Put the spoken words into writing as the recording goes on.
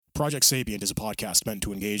Project Sapient is a podcast meant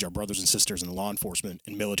to engage our brothers and sisters in the law enforcement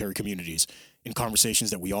and military communities in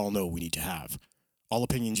conversations that we all know we need to have. All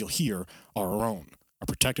opinions you'll hear are our own, are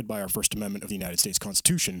protected by our First Amendment of the United States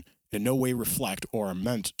Constitution, and in no way reflect or are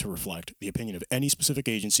meant to reflect the opinion of any specific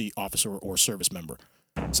agency, officer, or service member.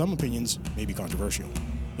 Some opinions may be controversial.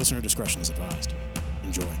 Listener discretion is advised.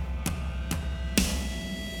 Enjoy.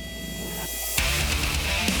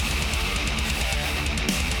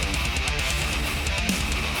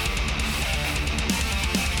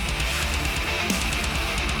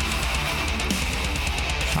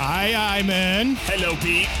 Hi, Iman. Hello,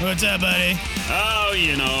 Pete. What's up, buddy? Oh,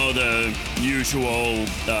 you know, the usual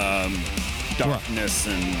darkness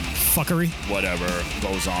and Fuckery. whatever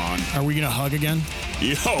goes on. Are we going to hug again?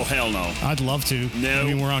 Oh, hell no. I'd love to. No. I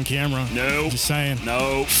mean, we're on camera. No. Just saying.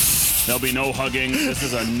 No. There'll be no hugging. This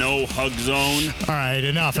is a no hug zone. All right,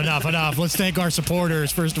 enough. Let's thank our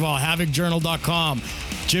supporters. First of all, HavocJournal.com,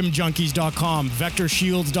 GymJunkies.com,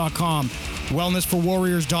 VectorShields.com,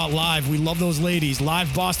 WellnessForWarriors.live. We love those ladies.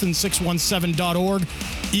 LiveBoston617.org,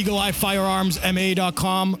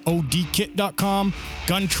 EagleEyeFirearmsMA.com, ODKit.com,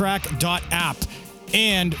 GunTrack.app.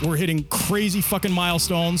 And we're hitting crazy fucking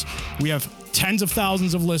milestones. We have tens of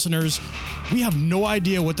thousands of listeners. We have no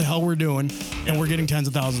idea what the hell we're doing, and we're getting tens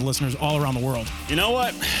of thousands of listeners all around the world. You know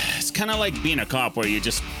what? It's kind of like being a cop where you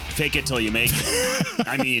just fake it till you make it.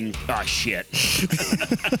 I mean, oh, shit.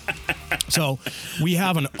 So we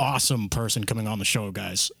have an awesome person coming on the show,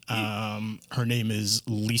 guys. Her name is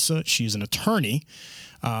Lisa. She's an attorney,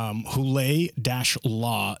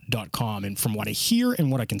 Houle-law.com. And from what I hear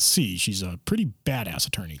and what I can see, she's a pretty badass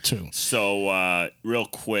attorney, too. So, real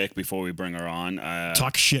quick before we bring her on.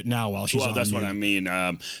 Talk shit now while she's on. Well, that's what I mean.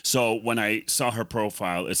 So when I saw her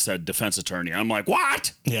profile, it said defense attorney. I'm like,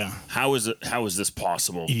 what? Yeah. How is this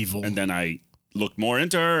possible? Evil. And then I looked more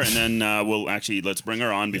into her, and then let's bring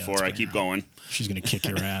her on before I keep going. She's going to kick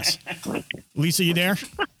your ass. Lisa, you there?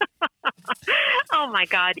 Oh, my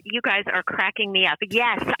God. You guys are cracking me up.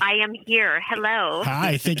 Yes, I am here. Hello.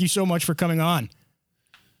 Hi. Thank you so much for coming on.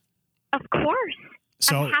 Of course.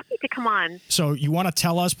 So, I'm happy to come on. So you want to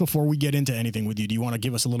tell us before we get into anything with you, do you want to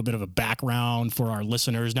give us a little bit of a background for our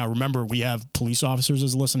listeners? Now, remember, we have police officers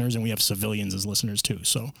as listeners and we have civilians as listeners too.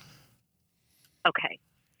 So. Okay.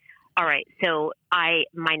 All right. So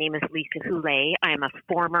my name is Lisa Houle. I am a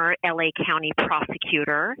former LA County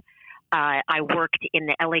prosecutor. I worked in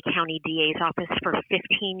the LA County DA's office for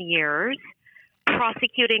 15 years,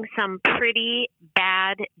 prosecuting some pretty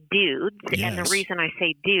bad dudes. Yes. And the reason I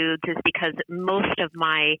say dudes is because most of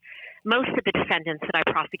the defendants that I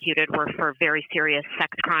prosecuted were for very serious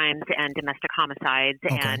sex crimes and domestic homicides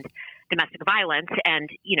and domestic violence. And,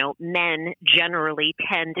 you know, men generally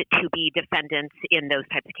tend to be defendants in those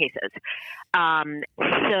types of cases.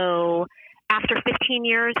 So after 15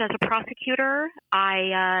 years as a prosecutor,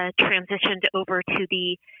 I transitioned over to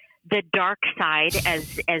the dark side,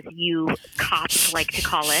 as you cops like to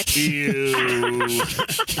call it. Ew.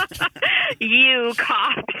 You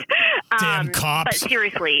cops. Damn cops. But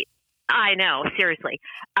seriously, I know, seriously.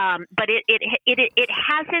 But it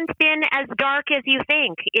hasn't been as dark as you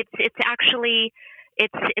think. It's actually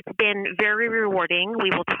been very rewarding.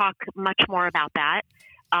 We will talk much more about that.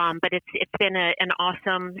 But it's been an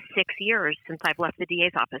awesome 6 years since I've left the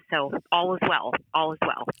DA's office. So all is well. All is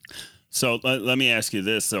well. So let me ask you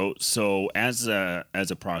this. So as a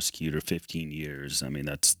prosecutor, 15 years. I mean,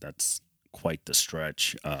 that's quite the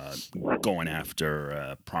stretch. Going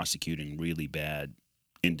after prosecuting really bad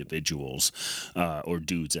individuals or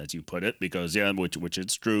dudes, as you put it, because which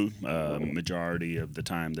it's true. Majority of the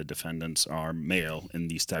time, the defendants are male in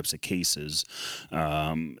these types of cases.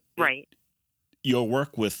 Right. Your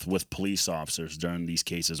work with police officers during these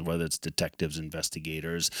cases, whether it's detectives,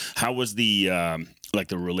 investigators, how was the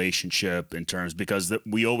relationship in terms, because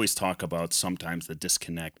we always talk about sometimes the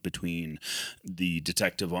disconnect between the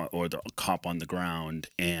detective or the cop on the ground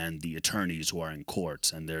and the attorneys who are in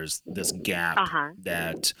courts, and there's this gap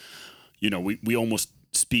that, you know, we almost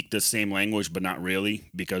speak the same language, but not really,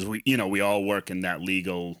 because we all work in that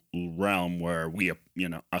legal realm where we, you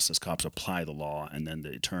know, us as cops apply the law, and then the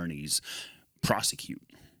attorneys prosecute.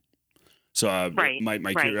 So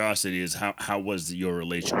my curiosity is how was your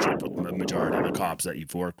relationship with the majority of the cops that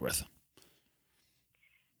you've worked with?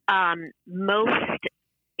 Most,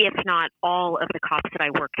 if not all, of the cops that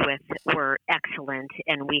I worked with were excellent,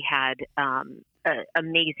 and we had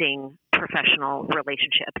amazing professional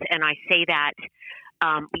relationships. And I say that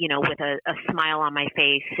with a smile on my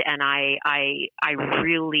face. And I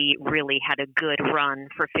really, really had a good run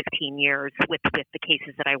for 15 years with the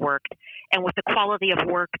cases that I worked and with the quality of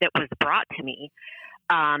work that was brought to me.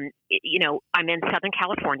 I'm in Southern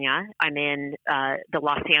California. I'm in the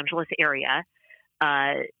Los Angeles area.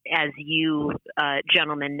 As you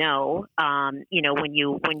gentlemen know, when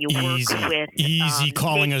you work with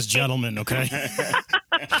calling us gentlemen, okay?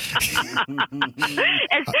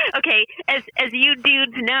 as you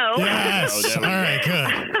dudes know. Yes. All right,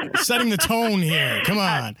 good. Setting the tone here. Come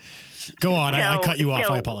on. Go on. I cut you off.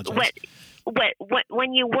 I apologize.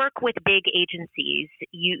 When you work with big agencies,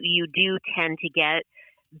 you do tend to get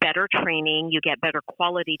better training, you get better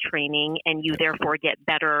quality training, and you therefore get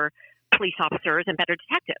better police officers and better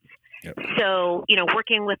detectives. Yep. So,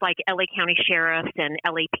 working with like LA County Sheriffs and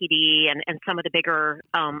LAPD and some of the bigger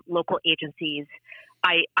local agencies,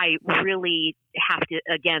 I really have to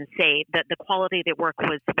again say that the quality of the work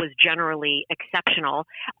was generally exceptional.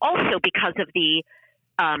 Also because of the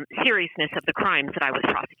seriousness of the crimes that I was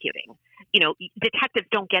prosecuting. Detectives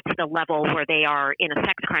don't get to the level where they are in a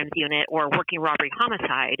sex crimes unit or working robbery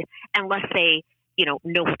homicide unless they know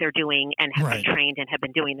what they're doing and have been trained and have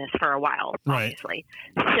been doing this for a while, obviously.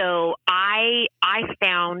 So I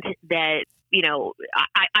found that,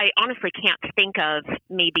 I honestly can't think of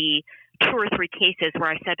maybe 2 or 3 cases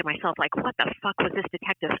where I said to myself, like, what the fuck was this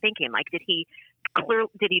detective thinking? Like, did he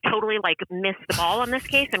totally like miss the ball on this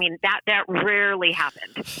case? I mean, that rarely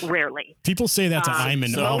happened. Rarely. People say that to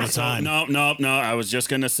Iman all the time. No. I was just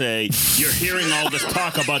gonna say, you're hearing all this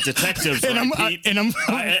talk about detectives, and right, Pete?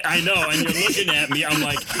 I know, and you're looking at me. I'm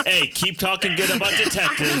like, hey, keep talking good about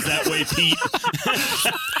detectives. That way, Pete.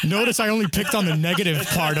 Notice I only picked on the negative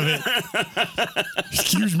part of it.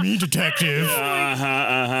 Excuse me, detective.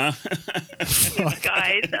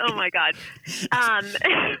 Guys, oh my God.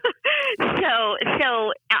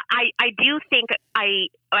 So I do think I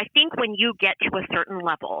think when you get to a certain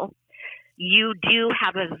level, you do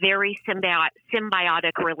have a very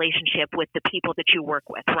symbiotic relationship with the people that you work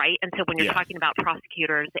with, right? And so when you're talking about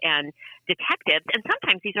prosecutors and detectives, and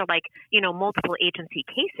sometimes these are like, multiple agency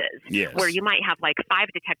cases where you might have like 5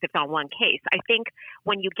 detectives on one case. I think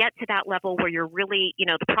when you get to that level where you're really,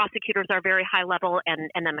 the prosecutors are very high level and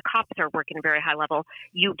then the cops are working very high level,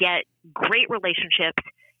 you get great relationships.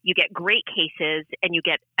 You get great cases and you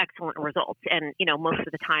get excellent results. And, most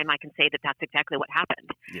of the time I can say that that's exactly what happened.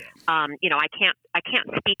 Yeah. I can't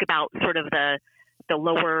speak about sort of the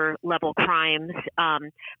lower level crimes,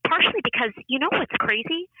 partially because, what's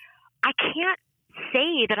crazy? I can't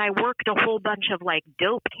say that I worked a whole bunch of like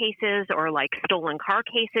dope cases or like stolen car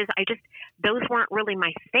cases. Those weren't really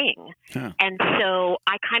my thing. Huh. And so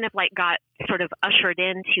I kind of like got sort of ushered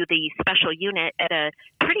into the special unit at a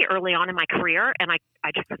pretty early on in my career. And I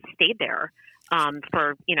just stayed there,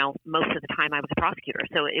 for, most of the time I was a prosecutor.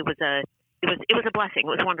 So it was a blessing.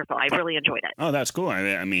 It was wonderful. I really enjoyed it. Oh, that's cool.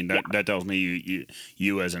 I mean, that tells me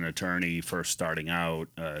you as an attorney first starting out,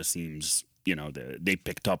 seems, they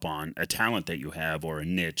picked up on a talent that you have or a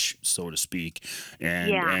niche, so to speak,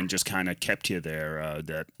 and just kind of kept you there.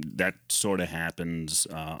 That sort of happens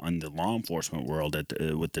in the law enforcement world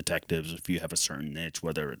with detectives. If you have a certain niche,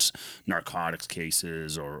 whether it's narcotics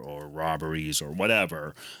cases or robberies or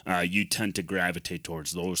whatever, you tend to gravitate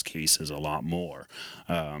towards those cases a lot more.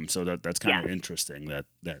 So that's kind of interesting that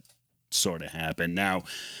sort of happened. Now,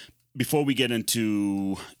 before we get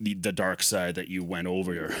into the dark side that you went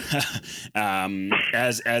over,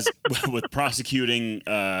 as with prosecuting,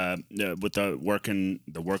 with the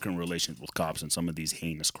working relations with cops and some of these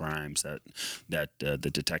heinous crimes that the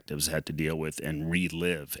detectives had to deal with and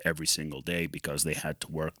relive every single day because they had to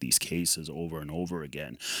work these cases over and over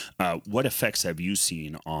again. What effects have you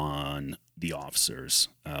seen on the officers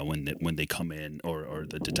when they come in, or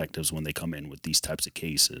the detectives when they come in with these types of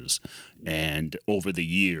cases? And over the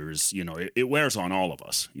years, it wears on all of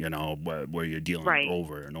us, where you're dealing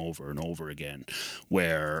over and over and over again,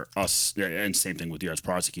 where us, and same thing with you as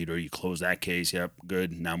prosecutor, you close that case, yep,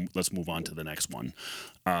 good, now let's move on to the next one.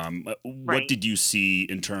 What did you see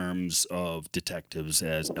in terms of detectives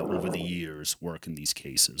as over the years working these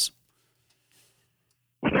cases?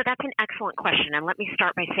 So that's an excellent question, and let me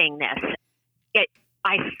start by saying this.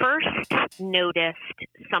 I first noticed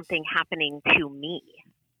something happening to me,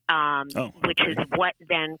 which is what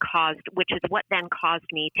then caused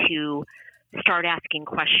me to start asking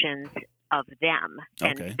questions of them.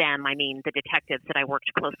 And them, I mean the detectives that I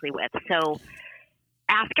worked closely with. So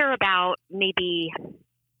after about maybe,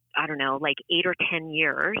 I don't know, like 8 or 10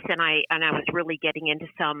 years, and I was really getting into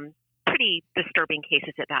some pretty disturbing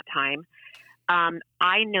cases at that time,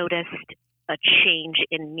 I noticed a change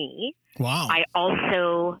in me. Wow. I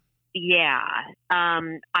also,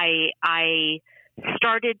 I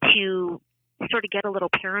started to sort of get a little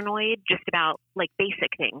paranoid just about like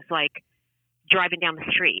basic things like driving down the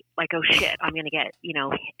street, like, oh shit, I'm going to get,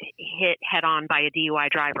 hit head on by a DUI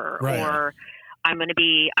driver, Right. or I'm going to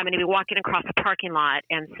be walking across a parking lot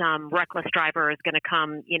and some reckless driver is going to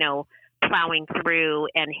come, plowing through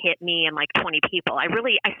and hit me and like 20 people. I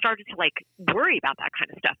started to like worry about that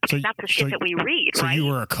kind of stuff, because that's the shit that we read, so right? you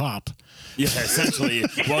were a cop. Yeah, essentially.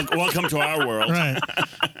 Welcome to our world. Right.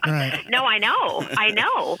 Right. No, I know.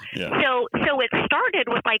 Yeah. So it started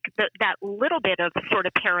with like that little bit of sort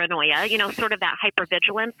of paranoia, sort of that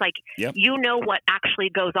hypervigilance. Like, Yep. what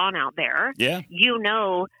actually goes on out there. Yeah.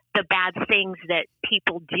 The bad things that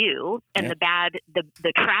people do, and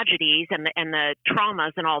the tragedies and the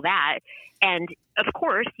traumas and all that. And of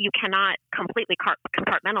course, you cannot completely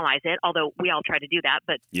compartmentalize it, although we all try to do that.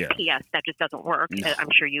 But Yeah. P.S., that just doesn't work. No. I'm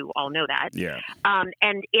sure you all know that. Yeah.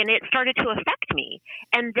 And it started to affect me.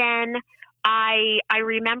 And then I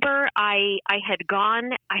remember I had gone,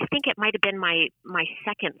 I think it might have been my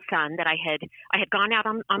second son that I had gone out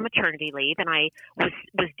on maternity leave, and I was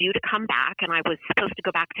due to come back, and I was supposed to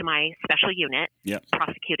go back to my special unit, Yep.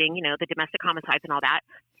 prosecuting, the domestic homicides and all that.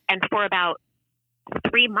 And for about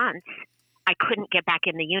 3 months, I couldn't get back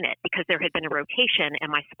in the unit because there had been a rotation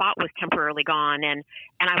and my spot was temporarily gone. And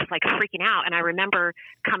I was like freaking out. And I remember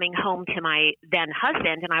coming home to my then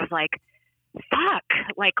husband, and I was like, fuck,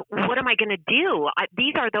 like, what am I going to do?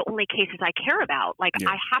 These are the only cases I care about. Like, Yeah.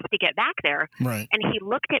 I have to get back there. Right. And he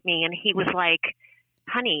looked at me and he was like,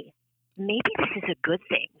 honey, maybe this is a good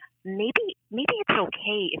thing. Maybe it's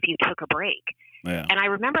okay if you took a break. Yeah. And I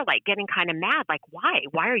remember like getting kind of mad, like, why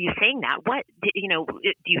are you saying that? What, do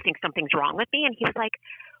you think something's wrong with me? And he was like,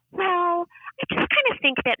 well, I just kind of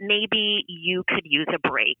think that maybe you could use a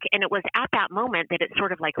break. And it was at that moment that it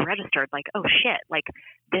sort of like registered, like, oh shit, like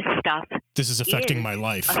this stuff This is affecting is my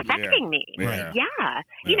life. affecting me. Yeah. Yeah.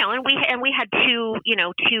 Yeah. And we had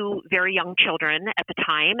two very young children at the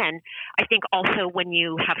time. And I think also when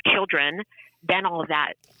you have children, then all of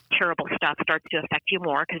that terrible stuff starts to affect you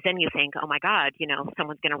more, because then you think, oh my God,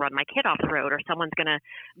 someone's going to run my kid off the road, or someone's going to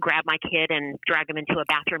grab my kid and drag them into a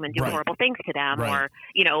bathroom and do Right. horrible things to them, Right. or,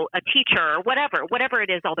 a teacher, or whatever it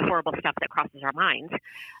is, all the horrible stuff that crosses our minds.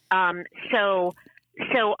 So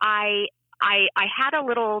I had a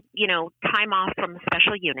little, time off from the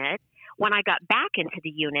special unit. When I got back into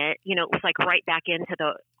the unit, it was like right back into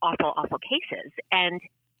the awful, awful cases. And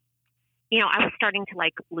I was starting to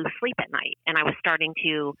like lose sleep at night, and I was starting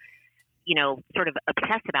to, sort of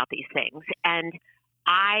obsess about these things. And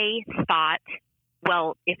I thought,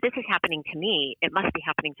 well, if this is happening to me, it must be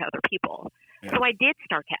happening to other people. Yeah. So I did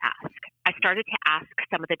start to ask. I started to ask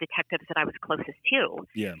some of the detectives that I was closest to.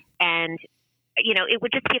 Yeah. And, it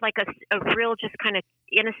would just be like a real, just kind of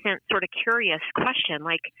innocent, sort of curious question.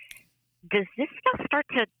 Like, does this stuff start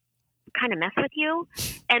to kind of mess with you?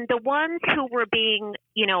 And the ones who were being,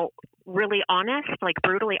 really honest, like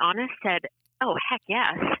brutally honest, said, oh, heck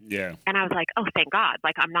yes. Yeah. And I was like, oh, thank God.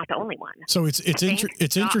 Like, I'm not the only one. So it's Thank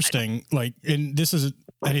God. interesting, like, and this isn't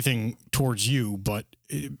anything towards you, but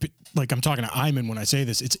like I'm talking to Ayman when I say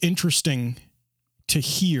this, it's interesting to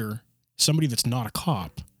hear somebody that's not a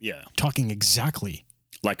cop Yeah. talking exactly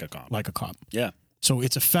Like a cop. like a cop. Yeah. So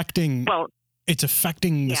it's affecting Well,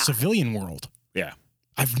 the Yeah. civilian world. Yeah.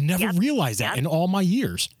 I've never Yep. realized that Yep. in all my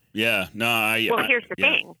years. Yeah. No, well, here's the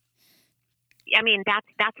yeah. thing. I mean, that's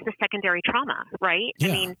the secondary trauma, right? Yeah.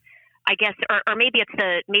 I mean, I guess, or maybe it's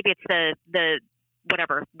the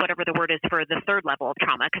whatever the word is for the third level of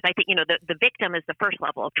trauma, because I think the victim is the first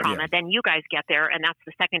level of trauma. Yeah. Then you guys get there, and that's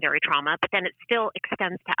the secondary trauma. But then it still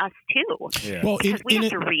extends to us too, Yeah. Well, because we have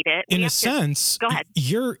to read it. in We a have to- sense, Go ahead.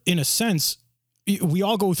 we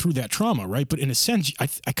all go through that trauma, right? But in a sense, I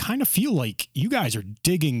kind of feel like you guys are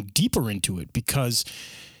digging deeper into it because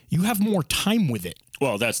you have more time with it.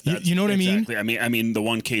 Well, that's you know what I mean? exactly. I mean, the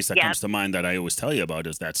one case that Yeah. comes to mind that I always tell you about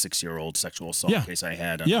is that 6-year-old sexual assault Yeah. case I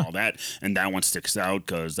had and Yeah. all that, and that one sticks out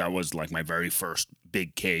because that was like my very first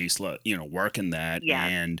big case, working that, Yeah.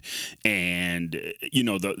 and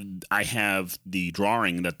I have the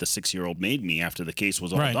drawing that the 6-year-old made me after the case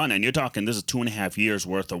was all Right. done, and you're talking this is 2.5 years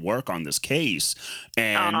worth of work on this case,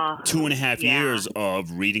 and 2.5 yeah. years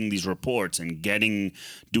of reading these reports and doing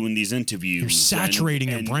these interviews. You're saturating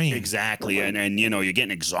your brain. Exactly, and you're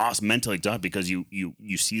getting mentally exhausted because you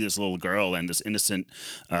see this little girl and this innocent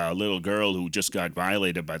little girl who just got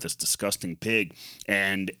violated by this disgusting pig,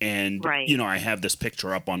 and Right. I have this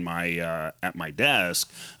picture up on my at my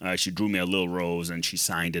desk. She drew me a little rose and she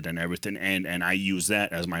signed it and everything, and I use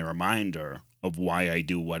that as my reminder of why I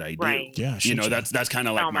do what I do. Right. Yeah, That's kind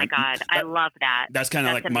of like Oh my God, I love that. that's kind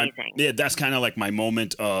of like amazing. that's kind of like my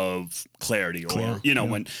moment of clarity, or Clear, yeah.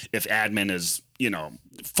 when if admin is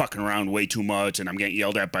fucking around way too much and I'm getting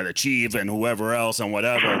yelled at by the chief and whoever else and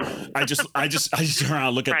whatever, I just turn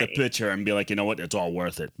around, look at the picture and be like, you know what, it's all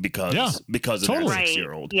worth it because of that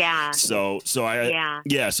 6-year-old. Yeah. So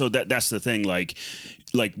so that's the thing. Like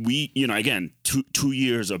we, you know, again, two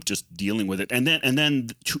years of just dealing with it, and then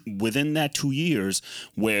within that 2 years,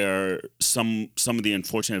 where some of the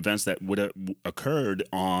unfortunate events that would have occurred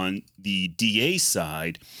on the DA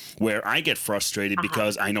side, where I get frustrated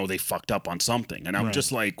because I know they fucked up on something, and I'm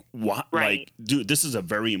just like, what? Like, dude, this is a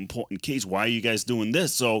very important case. Why are you guys doing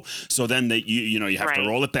this? So then that you have to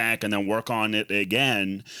roll it back and then work on it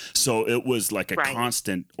again. So it was like a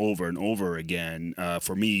constant over and over again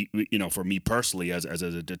for me, you know, for me personally as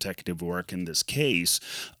a detective work in this case.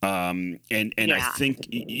 And I think,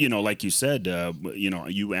 you know, like you said, you know,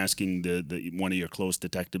 you asking the one of your close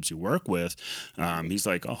detectives you work with, he's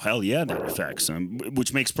like, oh, hell yeah, that affects him,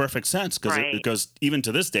 which makes perfect sense because even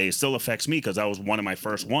to this day, it still affects me because I was one of my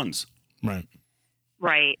first ones. Right.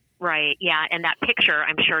 Yeah. And that picture,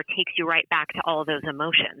 I'm sure, takes you right back to all of those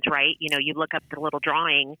emotions, right? You know, you look up the little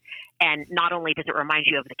drawing and not only does it remind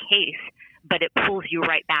you of the case, but it pulls you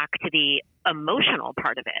right back to the emotional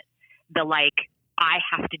part of it. The like, I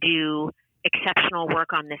have to do exceptional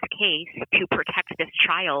work on this case to protect this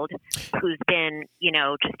child who's been, you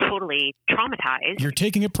know, just totally traumatized. You're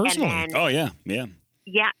taking it personally. Then, oh, yeah.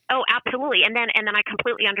 Yeah. Oh, absolutely. And then I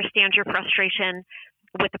completely understand your frustration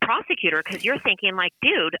with the prosecutor because you're thinking like,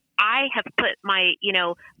 dude, I have put my, you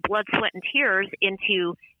know, blood, sweat, and tears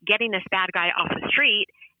into getting this bad guy off the street.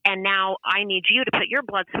 And now I need you to put your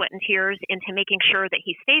blood, sweat, and tears into making sure that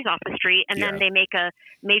he stays off the street. And then they make a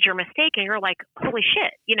major mistake and you're like, holy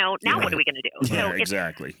shit, you know, now what are we going to do? Yeah, so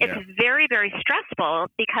exactly. It's very, very stressful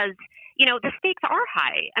because, you know, the stakes are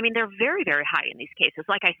high. I mean, they're very, very high in these cases.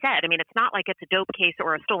 Like I said, I mean, it's not like it's a dope case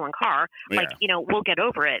or a stolen car. Like, you know, we'll get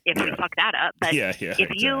over it if we fuck that up. But if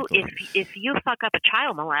you fuck up a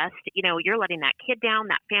child molest, you know, you're letting that kid down,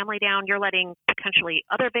 that family down. You're letting potentially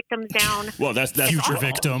other victims down. Well, that's future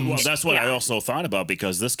victims. Well, that's what I also thought about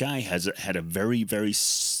because this guy had a very, very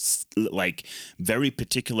very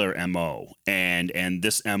particular MO, and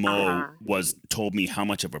this MO told me how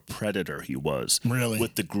much of a predator he was. Really?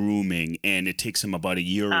 With the grooming, and it takes him about a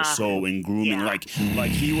year or so in grooming. Yeah.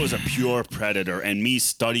 Like he was a pure predator, and me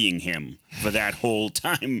studying him for that whole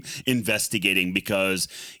time investigating because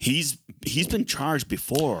he's been charged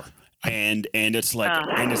before. And it's like,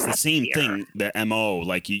 and it's the same thing, the MO,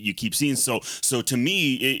 like you keep seeing. So to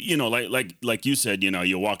me, you know, like you said, you know,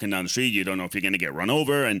 you're walking down the street, you don't know if you're going to get run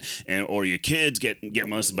over and or your kids get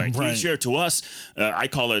molested by a teacher. To us, I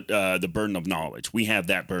call it the burden of knowledge. We have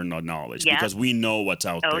that burden of knowledge because we know what's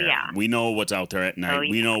out there. Yeah. We know what's out there at night.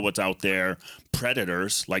 We know what's out there.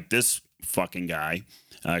 Predators like this fucking guy.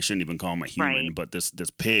 I shouldn't even call him a human, but this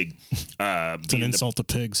pig. It's an insult to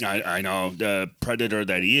pigs. I know. The predator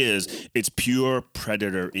that he is, it's pure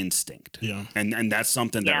predator instinct. Yeah. And that's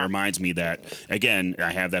something that reminds me that, again,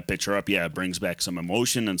 I have that picture up. Yeah, it brings back some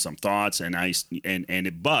emotion and some thoughts.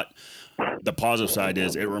 But the positive side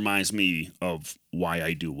is it reminds me of why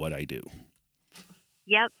I do what I do.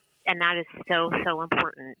 Yep. And that is so, so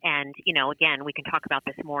important. And, you know, again, we can talk about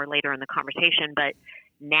this more later in the conversation, but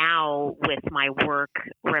now with my work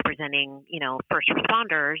representing, you know, first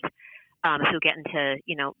responders who get into,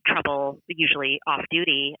 you know, trouble, usually off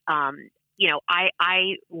duty, you know,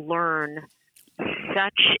 I learn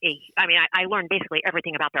I learn basically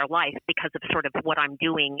everything about their life because of sort of what I'm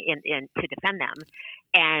doing in to defend them.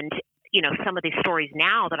 And, you know, some of these stories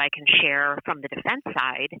now that I can share from the defense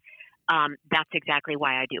side, that's exactly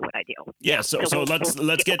why I do what I do. Yeah. So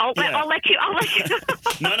let's get. I'll let you.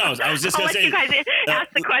 No. I was just going to say. Let you guys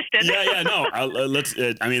ask the question. Yeah. No. Let's.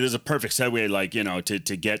 I mean, there's a perfect segue, like, you know, to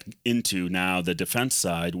get into now the defense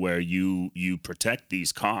side where you protect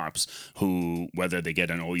these cops who, whether they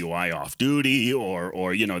get an OUI off duty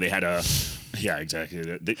or you know they had a. Yeah,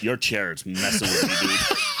 exactly. Your chair is messing with me,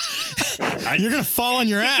 dude. You're gonna fall on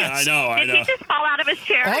your ass. I know. Did he just fall out of his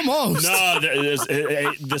chair? Almost. No,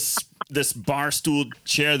 this bar stool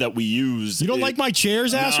chair that we use. You don't like my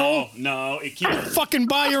chairs, asshole? No, it keeps fucking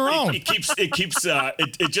buy your own. It keeps.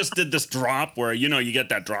 It just did this drop where you know you get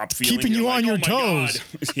that drop feeling. Keeping you on your toes.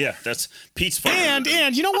 Yeah, that's Pete's fault.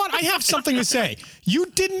 And you know what? I have something to say. You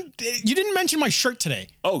didn't mention my shirt today.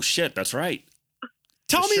 Oh shit, that's right.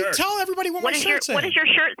 Tell everybody what my shirt says. What does your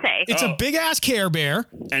shirt say? It's a big ass Care Bear,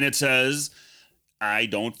 and it says, "I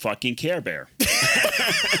don't fucking Care Bear."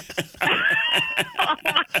 Oh my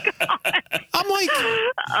god! I'm like,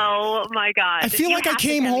 oh my god! I feel like I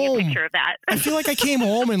came home. A picture of that. I feel like I came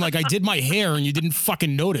home and like I did my hair and you didn't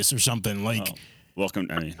fucking notice or something. Like, Welcome.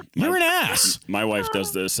 I mean, You're an ass. my wife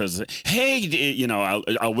does this. Says, "Hey, you know,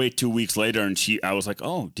 I'll wait 2 weeks later," and I was like,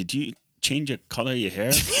 "Oh, did you change the color of your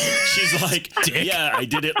hair?" She's like, Dick. "Yeah, I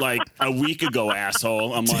did it like a week ago,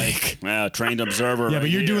 asshole." I'm like, "Well, trained observer." Yeah, right but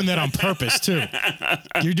you're here. doing that on purpose too.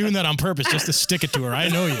 You're doing that on purpose just to stick it to her. I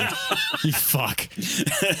know you. You fuck.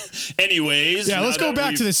 Anyways, Yeah, let's go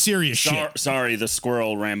back to the serious shit. Sorry, the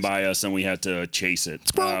squirrel ran by us and we had to chase it.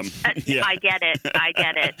 Yeah. I get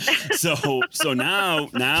it. So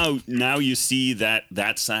now you see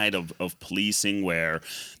that side of policing where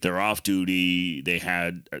they're off duty. They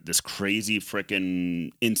had this crazy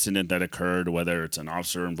freaking incident that occurred, whether it's an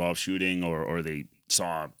officer involved shooting or they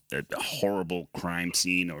saw a horrible crime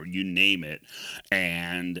scene or you name it,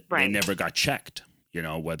 and they Right. never got checked. You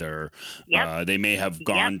know, whether Yep. they may have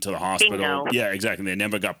gone to the hospital. Bingo. Yeah, exactly. They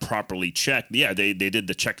never got properly checked. Yeah, they did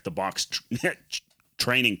the check the box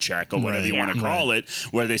training check or whatever Right. you want to Yeah. call it,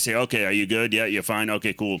 where they say, okay, are you good? Yeah, you're fine.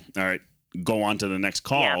 Okay, cool. All right, go on to the next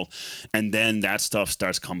call. And then that stuff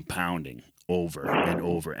starts compounding over and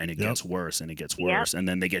over, and it gets worse and it gets worse. And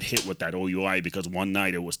then they get hit with that OUI because one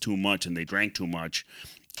night it was too much and they drank too much.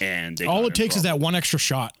 And they All got it in takes is trouble. that one extra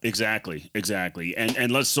shot. Exactly.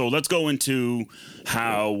 And let's go into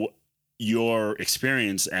how your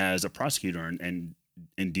experience as a prosecutor and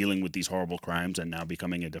in dealing with these horrible crimes and now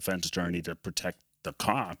becoming a defense attorney to protect the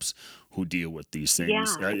cops who deal with these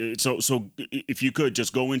things. Yeah. So if you could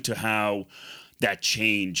just go into how that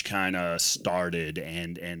change kind of started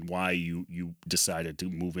and why you decided to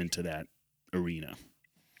move into that arena.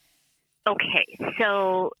 Okay,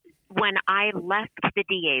 so when I left the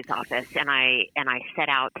DA's office and I set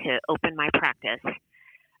out to open my practice,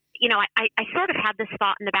 you know, I sort of had this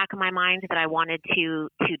thought in the back of my mind that I wanted to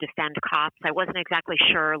defend cops. I wasn't exactly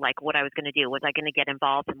sure like what I was going to do. Was I going to get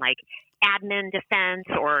involved in like admin defense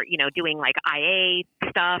or, you know, doing like IA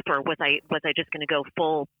stuff, or was I just going to go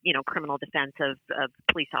full, you know, criminal defense of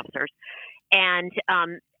police officers? And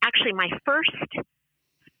actually, my first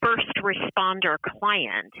responder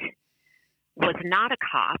client was not a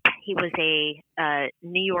cop. He was a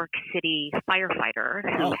New York City firefighter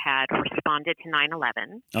who had responded to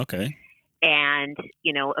 9/11. Okay. And,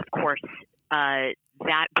 you know, of course,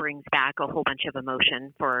 that brings back a whole bunch of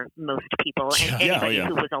emotion for most people and anybody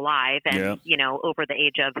who was alive and, you know, over the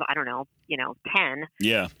age of, I don't know, you know, 10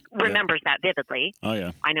 remembers that vividly. Oh,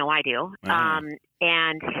 yeah. I know I do.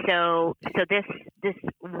 And so this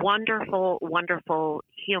wonderful, wonderful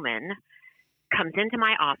human comes into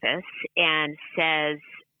my office and says,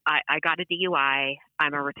 I got a DUI.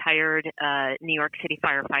 I'm a retired New York City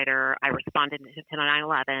firefighter. I responded to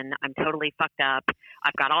 9/11. I'm totally fucked up.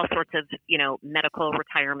 I've got all sorts of, you know, medical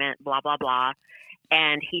retirement, blah, blah, blah.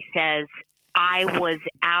 And he says, I was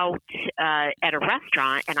out at a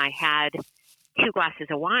restaurant and I had 2 glasses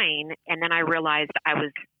of wine. And then I realized I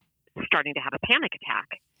was starting to have a panic attack.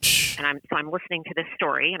 And I'm listening to this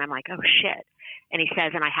story and I'm like, oh shit. And he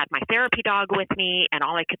says, and I had my therapy dog with me and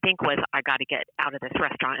all I could think was, I got to get out of this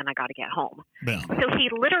restaurant and I got to get home. Yeah. So he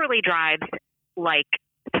literally drives like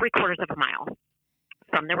 3/4 of a mile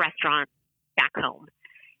from the restaurant back home.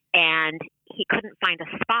 And he couldn't find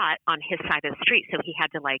a spot on his side of the street. So he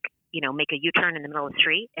had to like, you know, make a U-turn in the middle of the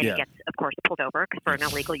street. And he gets, of course, pulled over for an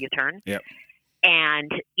illegal U-turn. Yep.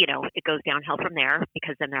 And, you know, it goes downhill from there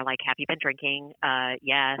because then they're like, have you been drinking?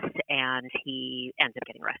 Yes. And he ends up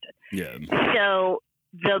getting arrested. Yeah. So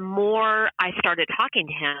the more I started talking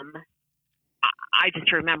to him, I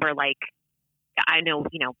just remember like, I know,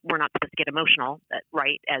 you know, we're not supposed to get emotional,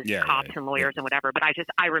 right, as cops and lawyers and whatever, but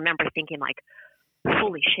I remember thinking like,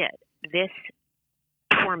 holy shit, this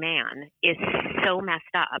poor man is so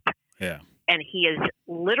messed up. Yeah. And he is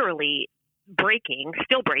literally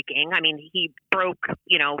still breaking. I mean, he broke,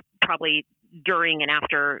 you know, probably during and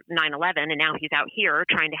after 9/11, and now he's out here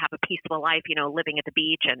trying to have a peaceful life, you know, living at the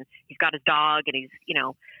beach, and he's got his dog, and he's, you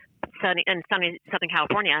know, sunny Southern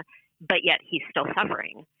California, but yet he's still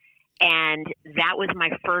suffering. And that was my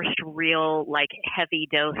first real, like, heavy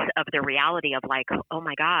dose of the reality of like, oh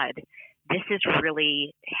my God, this is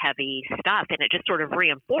really heavy stuff. And it just sort of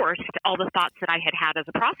reinforced all the thoughts that I had as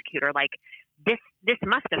a prosecutor, like, this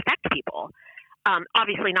must affect people.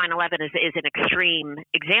 Obviously 9/11 is an extreme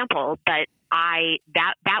example, but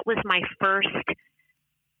that was my first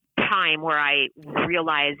time where I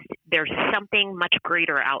realized there's something much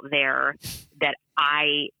greater out there that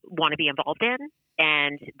I want to be involved in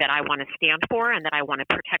and that I want to stand for and that I want to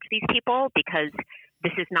protect these people because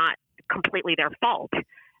this is not completely their fault.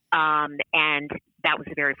 And that was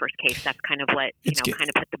the very first case. That's kind of what, kind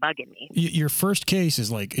of put the bug in me. Your first case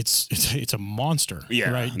is like, it's a monster,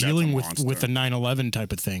 right? Dealing with the 9/11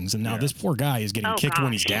 type of things. And now this poor guy is getting kicked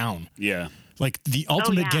when he's down. Yeah. Like the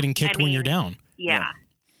ultimate getting kicked when you're down. Yeah.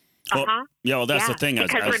 Well, that's the thing.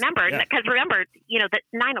 Because remember, the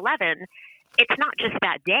 9/11, it's not just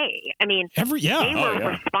that day. I mean, they were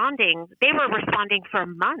responding. They were responding for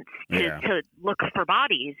months to look for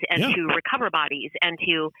bodies and to recover bodies and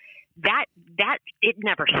to that it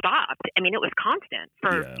never stopped. I mean, it was constant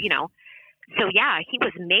for So he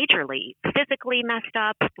was majorly physically messed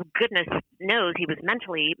up. Goodness knows he was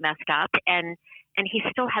mentally messed up, and he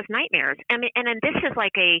still has nightmares. And this is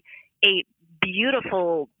like a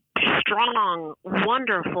beautiful, strong,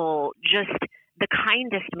 wonderful, just the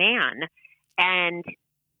kindest man. And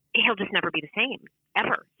he'll just never be the same,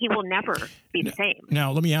 ever. He will never be the same.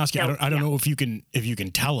 Now, let me ask you. I don't know if you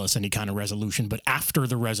can tell us any kind of resolution, but after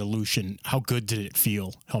the resolution, how good did it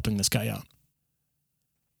feel helping this guy out?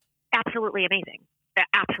 Absolutely amazing.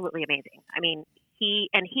 Absolutely amazing. I mean, he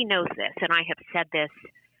knows this, and I have said this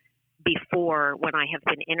before when I have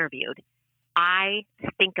been interviewed. I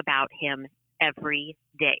think about him every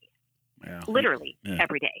day. Yeah. Literally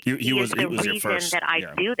every day. He was the reason that I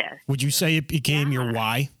do this. Would you say it became your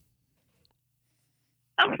why?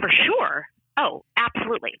 Oh, for sure. Oh,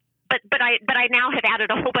 absolutely. But I now have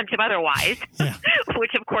added a whole bunch of other whys,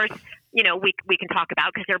 which of course we can talk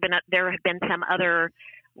about because there have been some other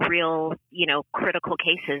real critical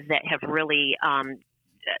cases that have really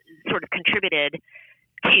sort of contributed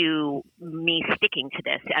to me sticking to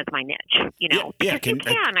this as my niche, because you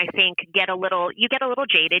can, I think, get a little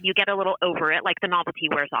jaded, you get a little over it, like the novelty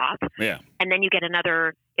wears off. Yeah. And then you get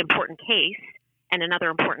another important case and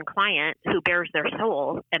another important client who bears their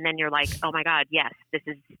soul. And then you're like, oh my God, yes, this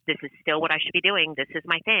is still what I should be doing. This is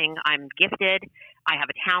my thing. I'm gifted. I have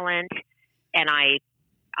a talent and I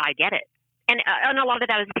get it. And a lot of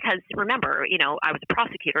that is because, remember, I was a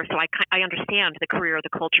prosecutor, so I understand the career, the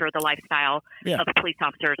culture, the lifestyle of police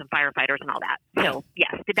officers and firefighters and all that. So,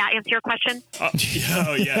 yes. Did that answer your question?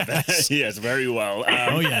 Yes, very well.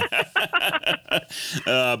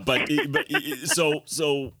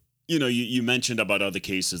 So you mentioned about other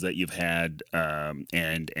cases that you've had,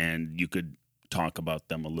 and you could talk about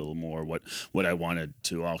them a little more. What I wanted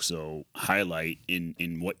to also highlight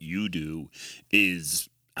in what you do is,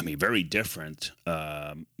 very different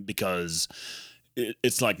because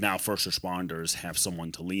it's like now first responders have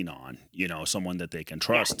someone to lean on, someone that they can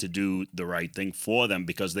trust to do the right thing for them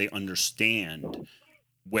because they understand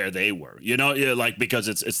where they were, because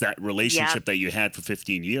it's that relationship that you had for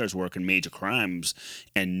 15 years working major crimes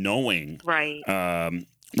and knowing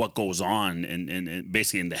what goes on and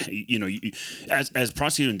basically as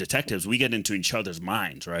prosecutor and detectives, we get into each other's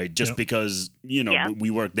minds, right? Just because, we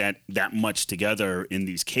work that much together in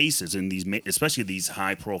these cases, especially these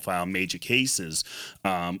high profile major cases,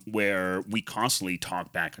 where we constantly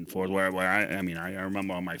talk back and forth, where I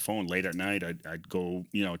remember on my phone late at night, I'd go,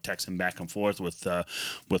 texting back and forth with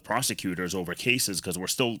prosecutors over cases because we're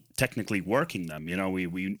still technically working them.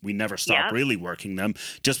 We never stop really working them.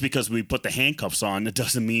 Just because we put the handcuffs on, it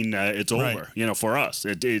doesn't mean it's over. For us,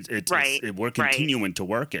 we're continuing to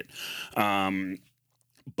work it.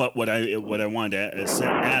 But what I wanted to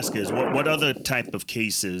ask is what other type of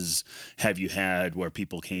cases have you had where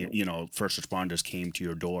people came, first responders came to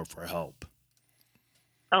your door for help?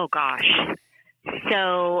 Oh gosh.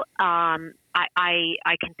 So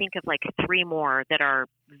I can think of like 3 more that are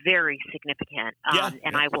very significant,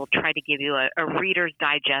 and I will try to give you a Reader's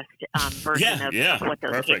Digest version of what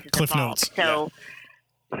those cases Cliff involved. Notes.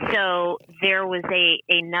 So there was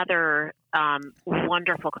another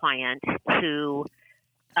wonderful client who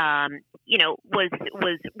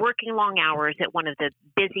was working long hours at one of the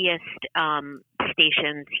busiest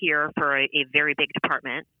stations here for a very big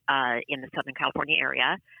department in the Southern California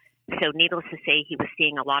area. So needless to say, he was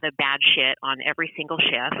seeing a lot of bad shit on every single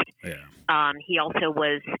shift. Yeah. He also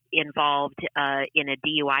was involved in a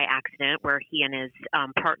DUI accident where he and his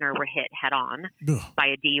partner were hit head on by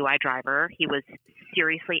a DUI driver. He was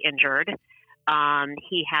seriously injured.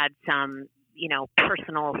 He had some,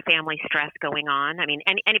 personal family stress going on. I mean,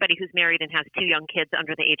 anybody who's married and has 2 young kids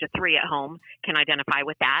under the age of 3 at home can identify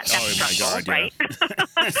with that. That's stressful, right?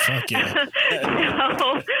 Fuck yeah.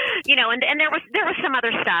 So, and there was some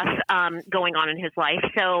other stuff going on in his life.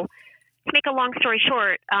 So, to make a long story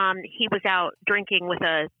short, he was out drinking with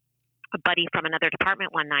a buddy from another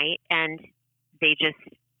department one night, and they just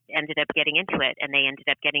ended up getting into it, and they ended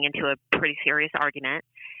up getting into a pretty serious argument.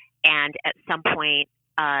 And at some point,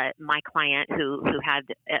 my client who had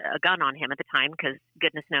a gun on him at the time, because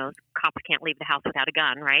goodness knows cops can't leave the house without a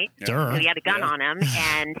gun, right? Sure. So he had a gun on him,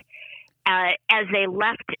 and as they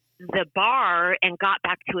left the bar and got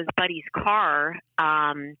back to his buddy's car,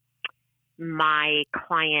 my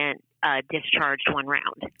client discharged one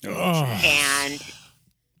round, and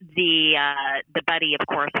the buddy, of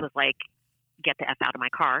course, was like, "Get the F out of my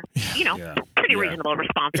car." Pretty reasonable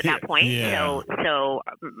response at that point. So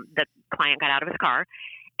the client got out of his car,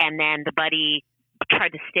 and then the buddy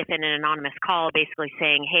tried to stiffen an anonymous call, basically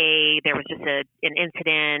saying, "Hey, there was just an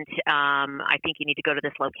incident. I think you need to go to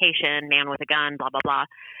this location. Man with a gun. Blah blah blah."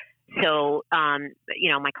 So,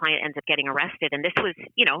 my client ends up getting arrested, and this was,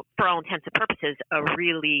 for all intents and purposes, a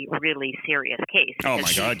really, really serious case. Oh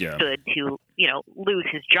my God, yeah. He stood to, lose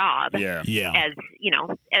his job. Yeah. As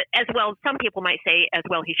as well, some people might say as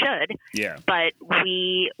well he should. Yeah. But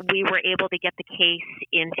we were able to get the case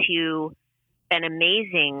into an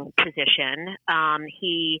amazing position.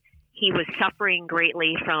 He was suffering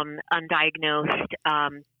greatly from undiagnosed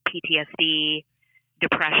PTSD.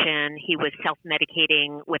 Depression. He was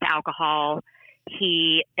self-medicating with alcohol.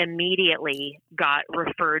 He immediately got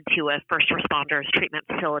referred to a first responders treatment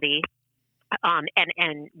facility.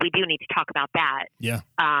 And we do need to talk about that. Yeah.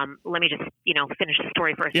 Let me just, finish the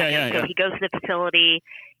story for a second. Yeah. So he goes to the facility.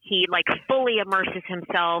 He fully immerses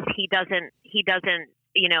himself. He doesn't,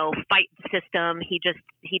 fight the system. He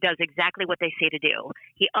does exactly what they say to do.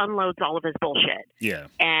 He unloads all of his bullshit. Yeah.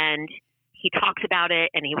 And he talks about it,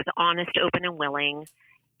 and he was honest, open, and willing,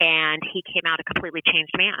 and he came out a completely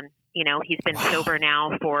changed man. He's been sober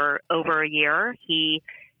now for over a year. He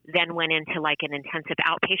then went into an intensive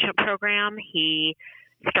outpatient program. He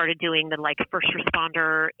started doing the first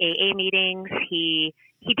responder AA meetings. He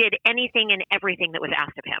did anything and everything that was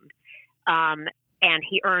asked of him. And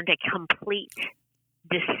he earned a complete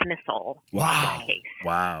dismissal of the case.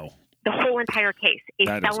 Wow. The whole entire case,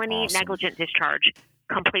 That is felony awesome. negligent discharge,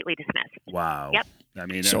 completely dismissed. Wow. Yep. That's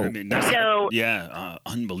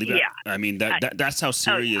unbelievable. Yeah. I mean, that's how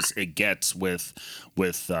serious it gets with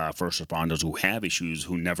first responders who have issues,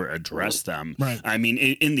 who never address them. Right. I mean,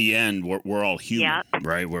 in the end, we're all human, Yep.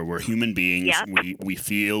 right? We're human beings. Yep. We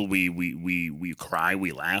feel, we cry,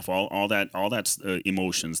 we laugh, all that's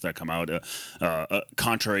emotions that come out.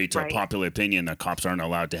 Contrary to popular opinion that cops aren't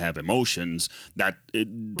allowed to have emotions,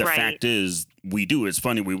 the fact is we do. It's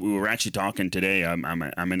funny. We were actually talking today.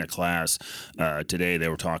 I'm in a class today. They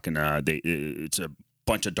were talking. It's a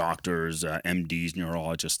bunch of doctors, MDs,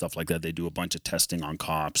 neurologists, stuff like that. They do a bunch of testing on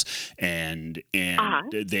cops, and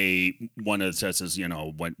they one of the tests is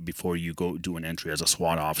before you go do an entry as a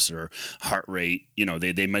SWAT officer, heart rate.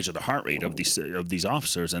 They measure the heart rate of these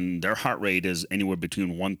officers, and their heart rate is anywhere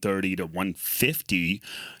between 130 to 150.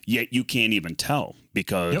 Yet you can't even tell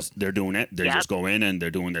because they're doing it. They just go in and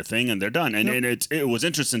they're doing their thing and they're done. And it was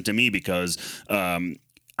interesting to me because I'm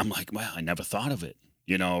like, wow, I never thought of it.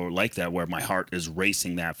 Like that, where my heart is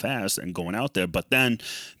racing that fast and going out there. But then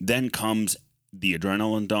comes the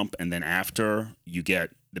adrenaline dump, and then after you get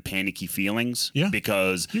the panicky feelings. Yeah.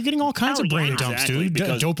 Because you're getting all kinds of brain dumps, dude.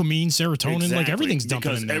 Dopamine, serotonin, everything's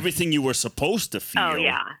dumping in there. Everything you were supposed to feel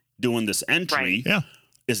doing this entry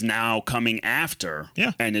is now coming after,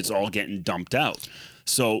 and it's all getting dumped out.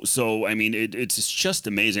 So I mean, it's just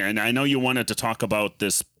amazing. And I know you wanted to talk about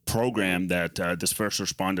this program that this first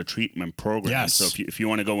responder treatment program. Yes. So if you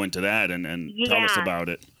want to go into that and tell us about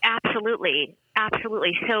it. Absolutely.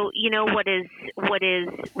 So what is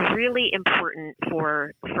really important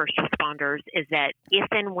for first responders is that if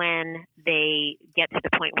and when they get to the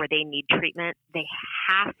point where they need treatment, they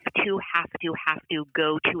have to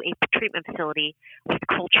go to a treatment facility with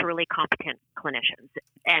culturally competent clinicians.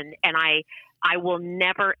 And I will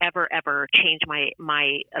never, ever, ever change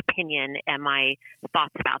my opinion and my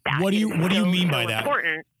thoughts about that. What do you mean by that?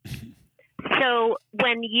 Important. So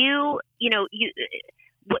when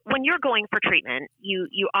when you're going for treatment,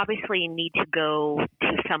 you obviously need to go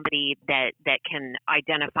to somebody that can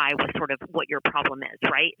identify with sort of what your problem is,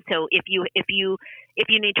 right? So if you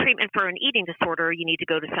need treatment for an eating disorder, you need to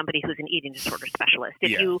go to somebody who's an eating disorder specialist.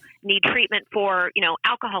 If you need treatment for,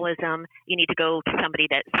 alcoholism, you need to go to somebody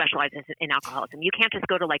that specializes in alcoholism. You can't just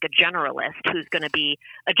go to like a generalist who's going to be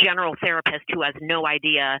a general therapist who has no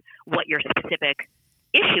idea what your specific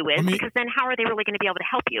issue is, because then how are they really going to be able to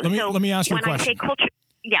help you? Let me ask you a question. When I say culture,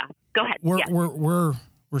 go ahead.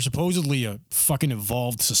 We're supposedly a fucking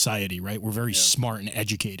evolved society, right? We're very smart and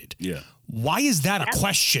educated. Yeah. Why is that a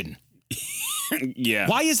question? Yeah.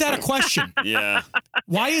 Why is that a question? Yeah.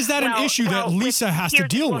 Why is that an issue that Lisa has to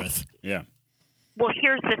deal with? Yeah. Well,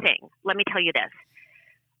 here's the thing. Let me tell you this.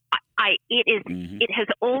 It has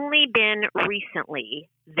only been recently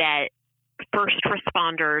that first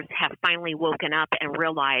responders have finally woken up and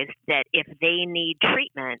realized that if they need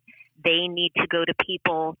treatment, they need to go to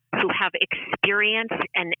people who have experience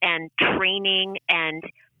and training and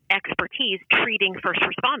expertise treating first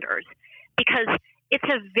responders, because it's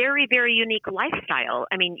a very, very unique lifestyle.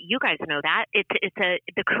 I mean, you guys know that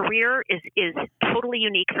the career is totally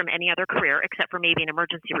unique from any other career, except for maybe an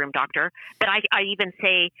emergency room doctor. But I even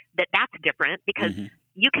say that that's different, because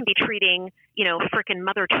you can be treating, frickin'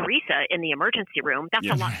 Mother Teresa in the emergency room. That's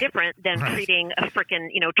a lot different than treating a frickin',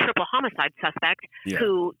 triple homicide suspect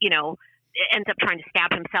who, ends up trying to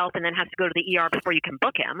stab himself and then has to go to the ER before you can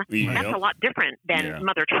book him. That's a lot different than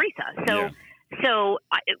Mother Teresa. So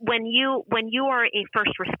when you are a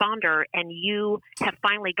first responder and you have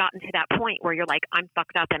finally gotten to that point where you're like, I'm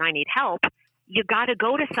fucked up and I need help, you got to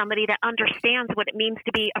go to somebody that understands what it means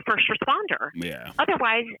to be a first responder. Yeah.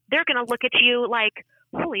 Otherwise, they're going to look at you like,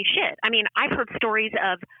 holy shit. I mean, I've heard stories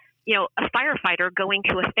of, a firefighter going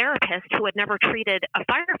to a therapist who had never treated a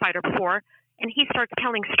firefighter before, and he starts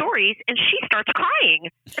telling stories, and she starts crying.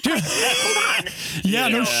 It's like, hold on. Yeah,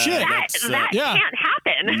 no shit. That can't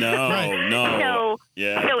happen. No.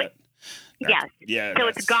 So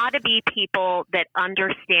it's got to be people that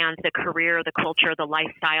understand the career, the culture, the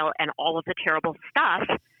lifestyle, and all of the terrible stuff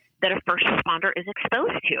that a first responder is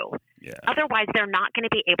exposed to. Yeah. Otherwise, they're not going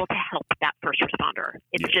to be able to help that first responder.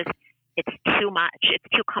 It's just, it's too much. It's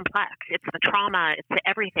too complex. It's the trauma. It's the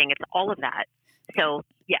everything. It's all of that. So,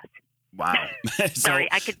 yes. Wow. Sorry,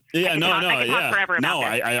 I could talk forever about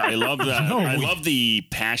this. I love that. I love the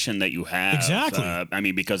passion that you have. Exactly. I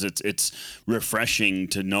mean, because it's refreshing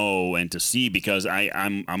to know and to see, because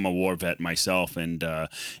I'm a war vet myself,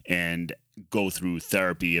 and go through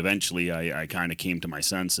therapy. Eventually, I kind of came to my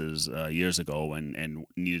senses years ago and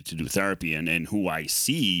needed to do therapy, and who I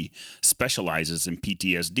see specializes in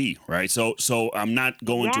PTSD, right? So I'm not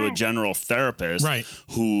going to a general therapist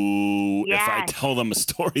who, if I tell them a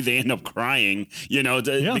story, they end up crying,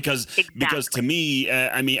 because to me,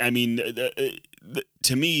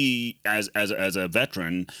 to me, as a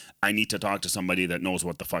veteran, I need to talk to somebody that knows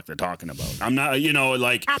what the fuck they're talking about. I'm not,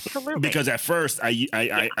 Absolutely. Because at first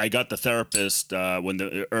I got the therapist when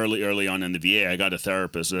the early on in the VA, I got a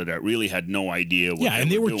therapist that really had no idea what and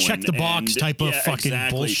they were doing. check the box type of fucking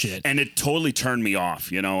bullshit. And it totally turned me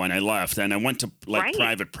off, and I left, and I went to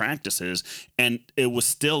private practices, and it was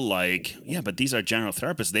still like, but these are general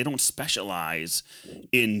therapists. They don't specialize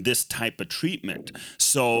in this type of treatment.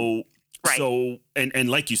 So and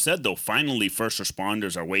like you said, though, finally first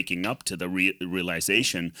responders are waking up to the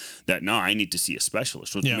realization that, no, I need to see a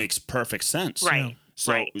specialist, which makes perfect sense. Right.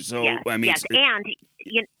 I mean, and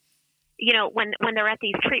when they're at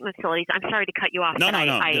these treatment facilities, I'm sorry to cut you off, but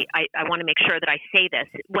I want to make sure that I say this.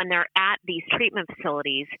 When they're at these treatment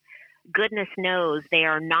facilities, goodness knows they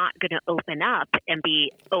are not going to open up and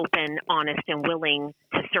be open, honest, and willing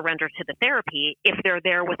to surrender to the therapy if they're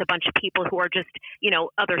there with a bunch of people who are just,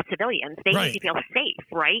 other civilians. They need to feel safe,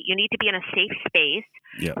 right? You need to be in a safe space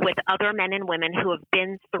with other men and women who have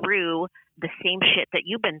been through the same shit that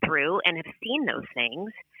you've been through and have seen those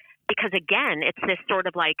things. Because again, it's this sort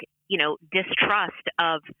of distrust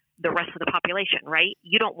of the rest of the population, right?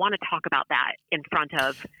 You don't want to talk about that in front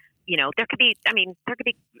of, there could be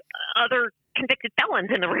other convicted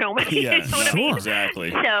felons in the room.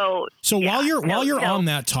 Exactly. So while you're on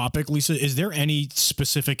that topic, Lisa, is there any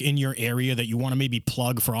specific in your area that you want to maybe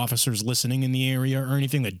plug for officers listening in the area, or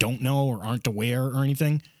anything that don't know or aren't aware or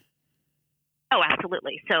anything? Oh,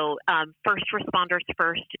 absolutely. So First Responders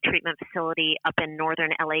First treatment facility up in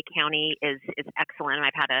northern LA County is excellent.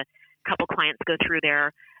 I've had a couple clients go through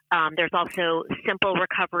there. There's also Simple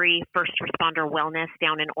Recovery First Responder Wellness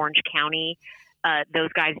down in Orange County.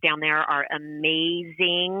 Those guys down there are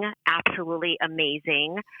amazing, absolutely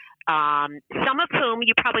amazing. Some of whom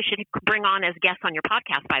you probably should bring on as guests on your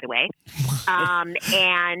podcast, by the way. And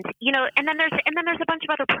then there's a bunch of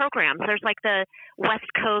other programs. There's like the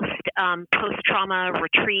West Coast post-trauma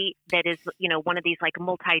retreat that is, one of these like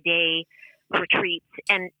multi-day retreats,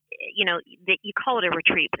 and that you call it a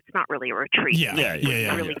retreat, but it's not really a retreat.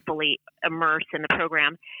 Really fully immersed in the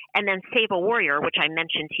program. And then Save a Warrior, which I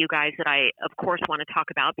mentioned to you guys that I of course want to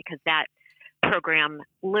talk about, because that program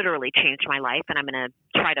literally changed my life, and I'm going to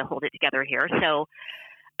try to hold it together here. So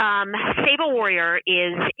Save a Warrior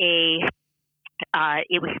is it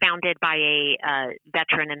was founded by a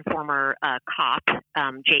veteran and former cop,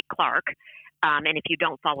 Jake Clark. And if you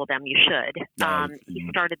don't follow them, you should. He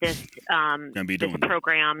started this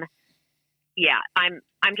program. Yeah, I'm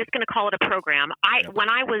just going to call it a program. When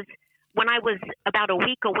I was when I was about a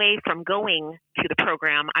week away from going to the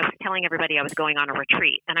program, I was telling everybody I was going on a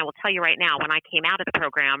retreat. And I will tell you right now, when I came out of the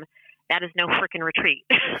program, that is no freaking retreat.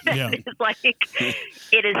 Yeah. It's like,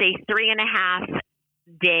 it is a 3.5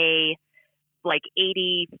 day, like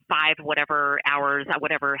 85, however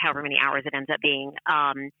many hours it ends up being,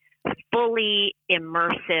 fully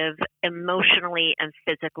immersive, emotionally and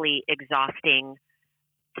physically exhausting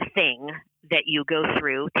thing that you go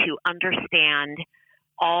through to understand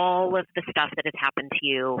all of the stuff that has happened to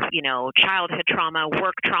you, childhood trauma,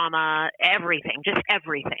 work trauma, everything, just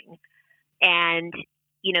everything. And,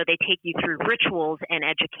 they take you through rituals and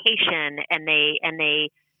education, and they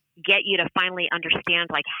get you to finally understand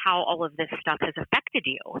like how all of this stuff has affected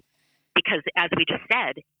you, because as we just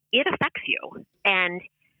said, it affects you. And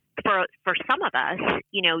for some of us,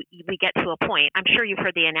 we get to a point. I'm sure you've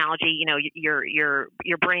heard the analogy. Your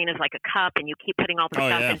brain is like a cup, and you keep putting all the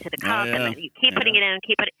stuff into the cup, and then you keep putting it in,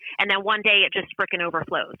 and then one day it just frickin'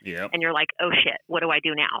 overflows. Yep. And you're like, oh shit, what do I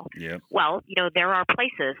do now? Yep. Well, there are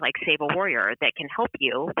places like Save a Warrior that can help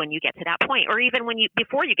you when you get to that point, or even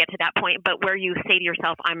before you get to that point, but where you say to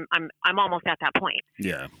yourself, I'm almost at that point.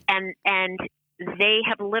 Yeah. And they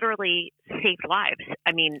have literally saved lives.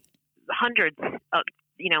 I mean, hundreds of,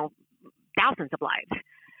 thousands of lives.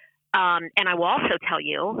 And I will also tell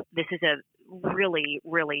you, this is a really,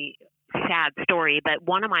 really sad story, but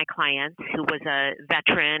one of my clients who was a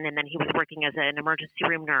veteran, and then he was working as an emergency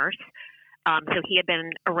room nurse. So he had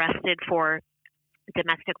been arrested for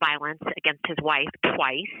domestic violence against his wife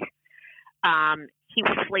twice. He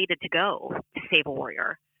was slated to go to Save a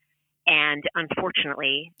Warrior. And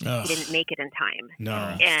unfortunately, he didn't make it in time. No.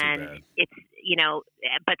 And it's,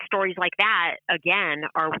 but stories like that, again,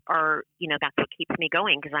 are that's what keeps me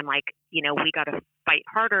going, because I'm like, we got to fight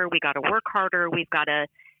harder. We got to work harder. We've got to,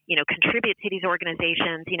 contribute to these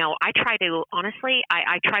organizations. I try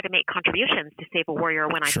to make contributions to Save a Warrior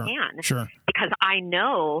when I can. Sure. Because I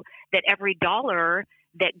know that every dollar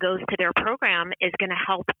that goes to their program is going to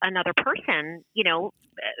help another person,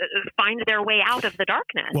 find their way out of the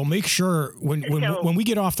darkness. Well, make sure when we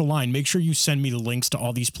get off the line, make sure you send me the links to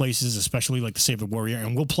all these places, especially like the Save the Warrior,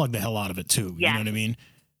 and we'll plug the hell out of it too. Yes. You know what I mean?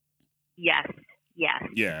 Yes.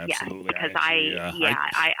 Yeah, absolutely. Because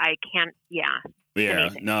I can't. Yeah. Yeah,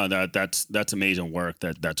 no, that's amazing work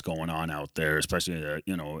that's going on out there, especially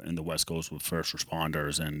in the West Coast with first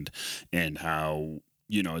responders and how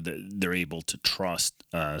they're able to trust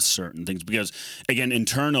certain things, because again,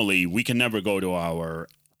 internally we can never go to our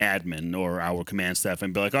admin or our command staff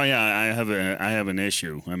and be like, oh yeah, I have an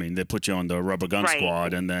issue. I mean, they put you on the rubber gun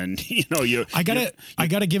squad, and then I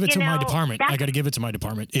gotta give it to my department. I gotta give it to my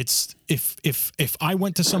department. It's if I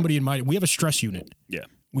went to somebody we have a stress unit. Yeah.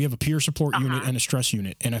 We have a peer support unit and a stress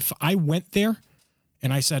unit. And if I went there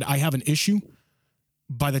and I said, I have an issue,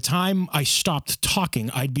 by the time I stopped talking,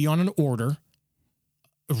 I'd be on an order,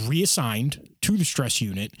 reassigned to the stress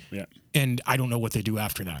unit. Yeah. And I don't know what they do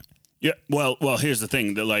after that. Yeah. Well, here's the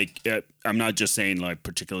thing that I'm not just saying like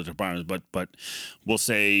particular departments, but we'll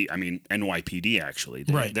say, I mean, NYPD actually,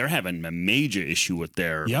 they're having a major issue with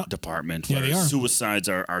their department. Yeah, they are. Suicides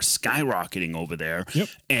are skyrocketing over there.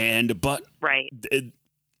 Yep. But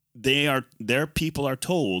their people are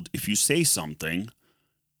told, if you say something,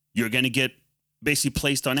 you're going to get basically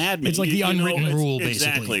placed on admin. It's like the unwritten rule,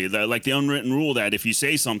 basically. Exactly. Like the unwritten rule that if you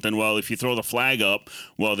say something, well, if you throw the flag up,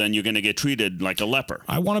 well, then you're going to get treated like a leper.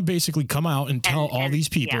 I want to basically come out and tell all these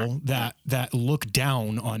people that look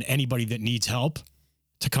down on anybody that needs help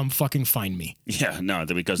to come fucking find me. Yeah, no,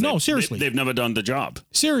 because seriously. They've never done the job.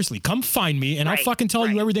 Seriously, come find me and I'll fucking tell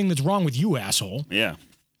you everything that's wrong with you, asshole. Yeah.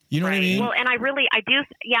 You know what I mean? Well, and I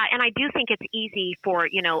do think it's easy for,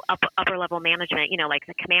 upper level management, like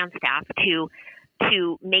the command staff to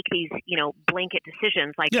make these, blanket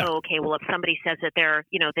decisions like, oh, okay, well, if somebody says that they're,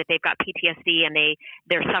 that they've got PTSD and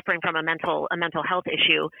they're suffering from a mental health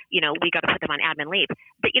issue, we got to put them on admin leave.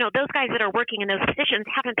 But, those guys that are working in those positions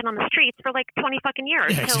haven't been on the streets for like 20 fucking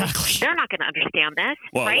years. Yeah, exactly. So they're not going to understand this,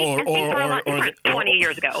 well, right? And things were a lot different 20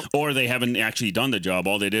 years ago. Or they haven't actually done the job.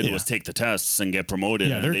 All they did was take the tests and get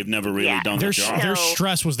promoted. And they've never really done the job. Their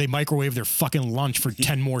stress was they microwaved their fucking lunch for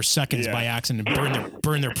 10 more seconds by accident and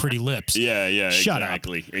burn their pretty lips. Yeah. Shut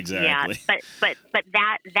exactly. up. Exactly. Yeah, but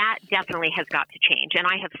that definitely has got to change. And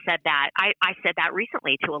I have said that. I said that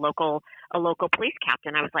recently to a local police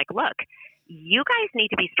captain. I was like, look, you guys need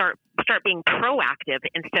to start being proactive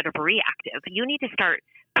instead of reactive. You need to start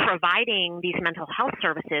providing these mental health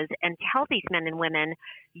services and tell these men and women,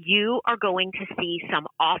 you are going to see some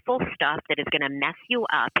awful stuff that is going to mess you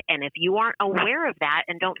up. And if you aren't aware of that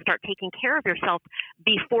and don't start taking care of yourself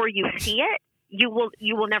before you see it, you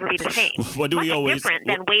will never be the same. What do we Much always different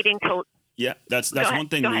than waiting till. Yeah, that's one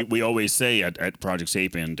thing we always say at Project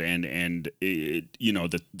Sapient, and it,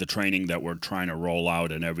 the training that we're trying to roll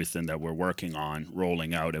out and everything that we're working on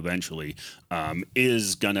rolling out eventually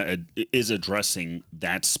is addressing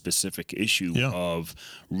that specific issue of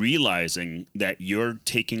realizing that you're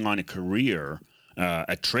taking on a career.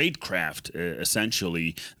 A trade craft,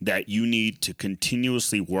 essentially, that you need to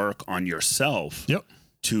continuously work on yourself. Yep.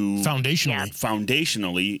 To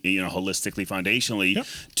foundationally, holistically, foundationally,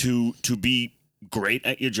 to be great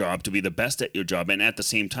at your job, to be the best at your job, and at the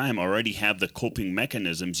same time already have the coping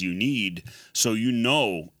mechanisms you need, so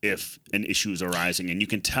if an issue is arising and you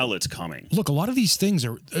can tell it's coming. Look, a lot of these things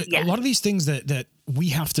are a lot of these things that we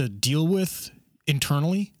have to deal with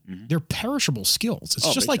internally. They're perishable skills.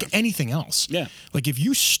 It's just like anything else. Yeah. Like if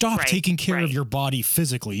you stop taking care of your body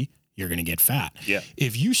physically, you're going to get fat. Yeah.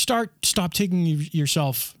 If you stop taking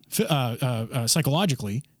yourself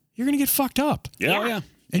psychologically, you're going to get fucked up. Yeah.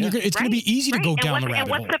 And it's going to be easy to go down the rabbit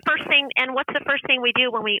hole. And what's the first thing we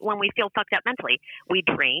do when we feel fucked up mentally? We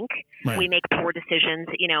drink. Right. We make poor decisions,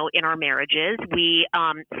 in our marriages. We,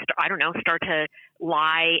 start to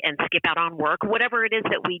lie and skip out on work. Whatever it is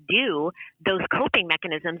that we do, those coping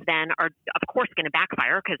mechanisms then are, of course, going to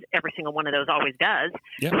backfire because every single one of those always does.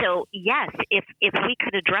 Yeah. So, yes, if we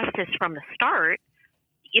could address this from the start,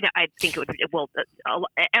 I think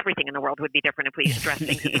everything in the world would be different if we addressed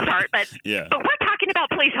things at the start. But we're talking about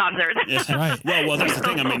police officers. Yeah. Right. Well, that's the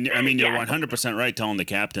thing. I mean, you're 100% right telling the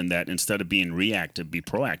captain that instead of being reactive, be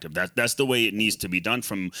proactive. That's the way it needs to be done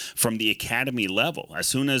from the academy level. As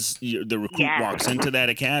soon as the recruit walks into that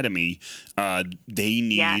academy, they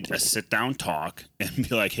need a sit-down talk and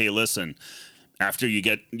be like, hey, listen, after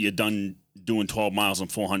you're done doing 12 miles and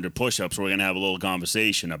 400 push-ups, we're going to have a little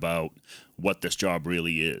conversation about what this job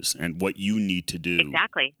really is and what you need to do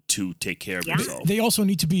to take care of yourself. They also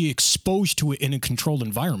need to be exposed to it in a controlled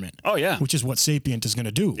environment. Oh, yeah. Which is what Sapient is going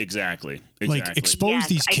to do. Exactly. Like expose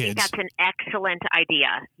these kids. I think that's an excellent idea.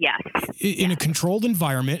 Yes. In a controlled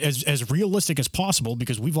environment, as realistic as possible,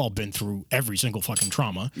 because we've all been through every single fucking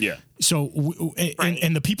trauma. Yeah. So,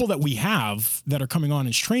 and the people that we have that are coming on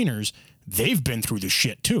as trainers, they've been through the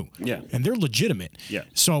shit too. Yeah. And they're legitimate. Yeah.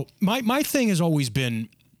 So my thing has always been,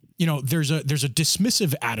 there's a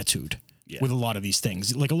dismissive attitude with a lot of these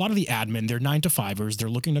things. Like a lot of the admin, they're 9-to-5ers. They're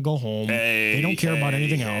looking to go home. They don't care about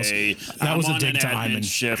anything else. That was a dig to Iman.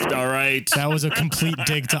 Shift, all right. That was a complete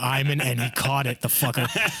dig to Iman, and he caught it, the fucker.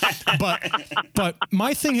 But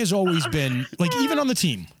my thing has always been, like, even on the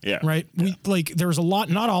team, right? We there's a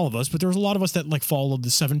lot, not all of us, but there's a lot of us that followed the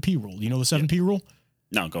 7P rule. You know the 7P rule?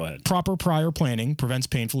 No, go ahead. Proper prior planning prevents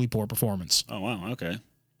painfully poor performance. Oh, wow. Okay.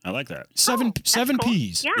 I like that. Seven cool.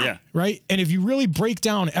 P's. Yeah. Right? And if you really break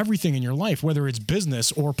down everything in your life, whether it's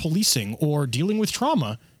business or policing or dealing with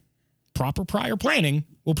trauma, proper prior planning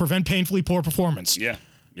will prevent painfully poor performance. Yeah.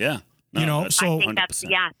 Yeah. No, so I think that's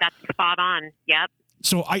spot on. Yep.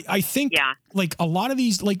 So I think a lot of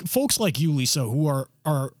these folks like you, Lisa, who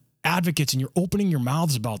are advocates and you're opening your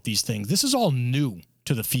mouths about these things. This is all new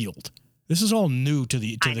to the field. This is all new to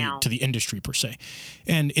the industry per se,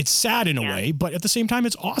 and it's sad in a way, but at the same time,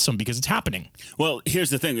 it's awesome because it's happening. Well,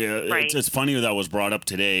 here's the thing: it's funny that was brought up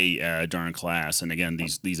today during class, and again,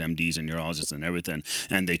 these MDs and neurologists and everything,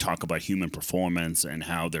 and they talk about human performance and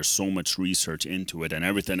how there's so much research into it and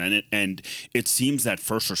everything, and it seems that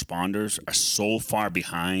first responders are so far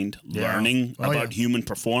behind learning about human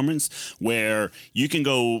performance, where you can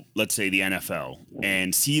go, let's say, the NFL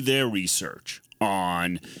and see their research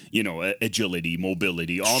on agility,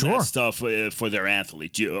 mobility, all that stuff for their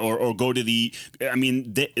athletes, or go to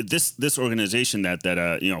this organization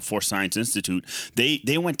that Force Science Institute,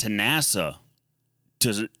 they went to NASA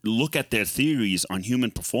to look at their theories on human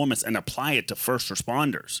performance and apply it to first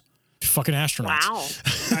responders. Fucking astronauts.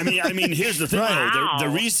 Wow. I mean, here's the thing. Wow. The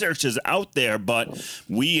research is out there, but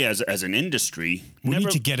we as an industry need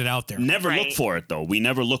to get it out there. Never look for it, though. We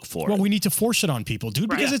never look for it. Well, we need to force it on people, dude,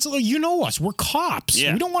 because it's us. We're cops.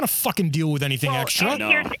 Yeah. We don't want to fucking deal with anything extra. I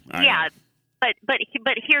know. But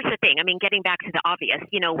here's the thing. I mean, getting back to the obvious,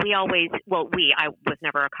 I was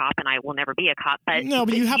never a cop and I will never be a cop, but no,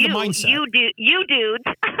 but you have the mindset. You dudes.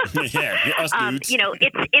 Us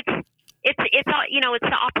dudes. It's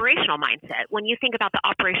the operational mindset. When you think about the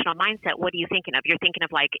operational mindset, what are you thinking of? You're thinking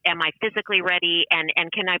of am I physically ready and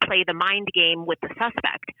can I play the mind game with the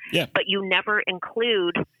suspect? Yeah. But you never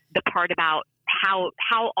include the part about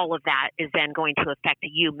how all of that is then going to affect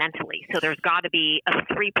you mentally. So there's got to be a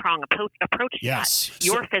three-prong approach to Yes. that.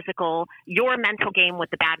 Your physical, your mental game with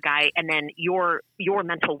the bad guy, and then your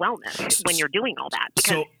mental wellness when you're doing all that.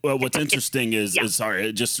 So what's interesting is yeah.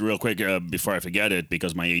 sorry, just real quick before I forget it,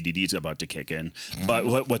 because my ADD is about to kick in. But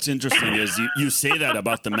what's interesting is you say that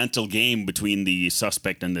about the mental game between the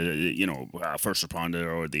suspect and the first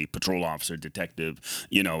responder or the patrol officer, detective,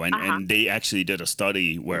 and they actually did a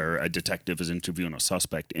study where a detective is interviewing a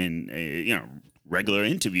suspect in a regular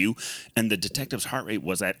interview, and the detective's heart rate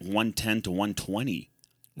was at 110 to 120.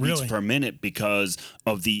 Beats per minute because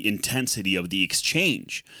of the intensity of the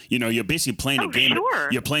exchange. You're basically playing a game. Sure.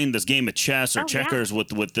 You're playing this game of chess or checkers with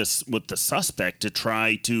the suspect to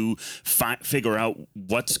try to figure out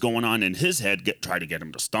what's going on in his head. Try to get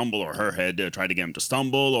him to stumble, or her head try to get him to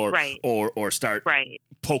stumble, or start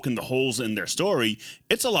poking the holes in their story.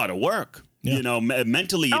 It's a lot of work. Yeah.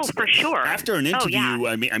 Mentally. It's, for sure. After an interview,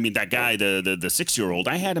 I mean, that guy, the 6-year-old,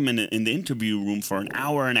 I had him in the interview room for an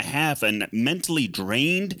hour and a half, and mentally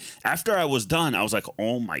drained. After I was done, I was like,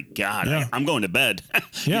 oh my God, I'm going to bed.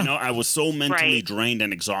 I was so mentally drained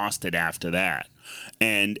and exhausted after that.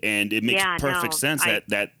 And it makes perfect sense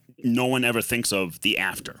that no one ever thinks of the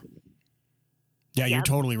after. Yeah, you're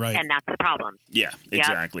totally right. And that's the problem. Yeah,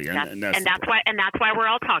 exactly. Yep. And that's why we're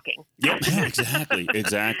all talking. Yeah,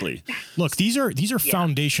 exactly. Look, these are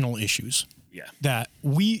foundational issues. Yeah. That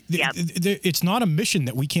it's not a mission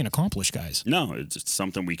that we can't accomplish, guys. No, it's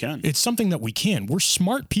something we can. It's something that we can. We're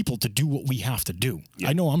smart people to do what we have to do. Yeah.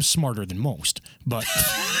 I know I'm smarter than most, but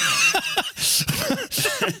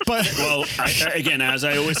well, again, as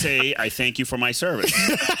I always say, I thank you for my service.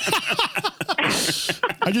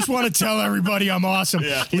 I just want to tell everybody I'm awesome.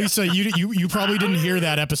 Yeah. Lisa, you probably didn't hear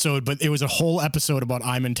that episode, but it was a whole episode about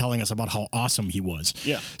Ayman telling us about how awesome he was.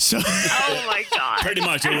 Yeah. So oh my God. Pretty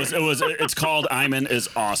much it's called Ayman is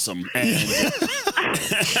awesome. And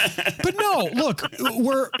but no, look,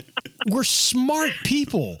 we're smart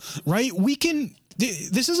people, right?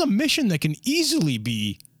 This is a mission that can easily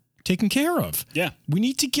be taken care of. Yeah. We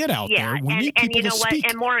need to get out there. We need people to speak.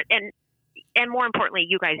 And more importantly,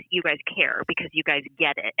 you guys care because you guys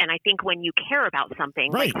get it. And I think when you care about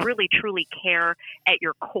something, like really truly care at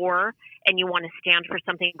your core, and you want to stand for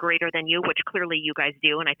something greater than you, which clearly you guys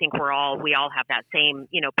do, and I think we all have that same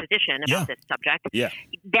position about this subject. Yeah.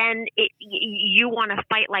 Then you want to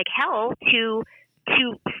fight like hell to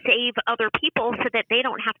save other people so that they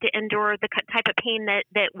don't have to endure the type of pain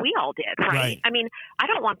that we all did, right? I mean, I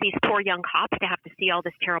don't want these poor young cops to have to see all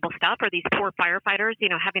this terrible stuff, or these poor firefighters,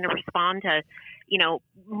 having to respond to,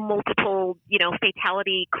 multiple,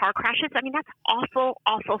 fatality car crashes. I mean, that's awful,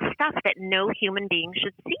 awful stuff that no human being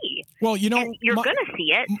should see. Well, and you're going to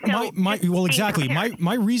see it. So exactly.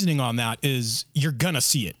 My reasoning on that is you're going to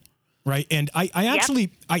see it, right? And I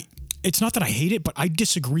actually it's not that I hate it, but I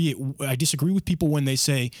disagree. I disagree with people when they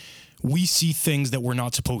say we see things that we're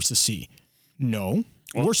not supposed to see. No,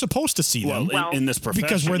 we're supposed to see them in this profession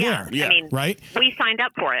because we're there. Yeah. I mean, right? We signed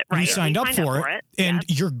up for it. Right? We signed up for it, and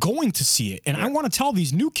you're going to see it. And I want to tell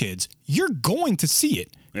these new kids, you're going to see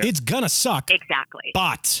it. Yeah. It's gonna suck. Exactly.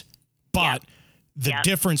 But the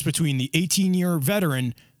difference between the 18-year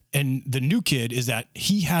veteran and the new kid is that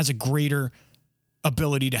he has a greater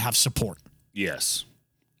ability to have support. Yes.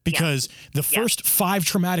 Because the first 5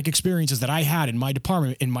 traumatic experiences that I had in my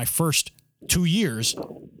department in my first 2 years,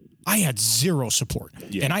 I had zero support.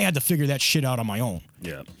 Yeah. And I had to figure that shit out on my own.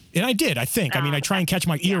 Yeah. And I did, I think. I mean, I try and catch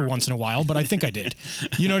my ear once in a while, but I think I did.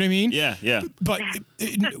 You know what I mean? Yeah. But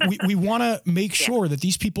we want to make sure that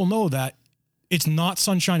these people know that it's not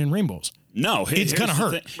sunshine and rainbows. No, it's gonna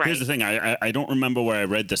hurt. Here's the thing. I don't remember where I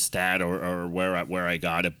read the stat or where I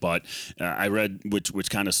got it, but I read which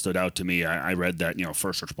kind of stood out to me. I read that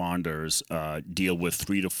first responders deal with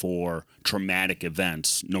 3 to 4 traumatic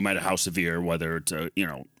events, no matter how severe, whether it's a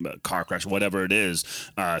car crash, whatever it is.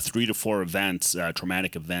 3 to 4 events,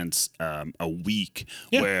 traumatic events a week,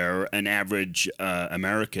 where an average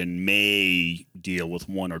American may deal with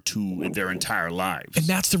 1 or 2 in their entire lives. And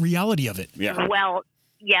that's the reality of it. Yeah. Well,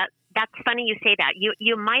 yeah. That's funny you say that.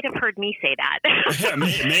 You might have heard me say that. Yeah,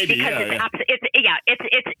 maybe. Because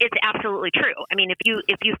it's absolutely true. I mean, if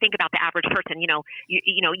you think about the average person,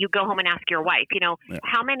 you go home and ask your wife,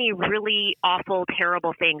 how many really awful,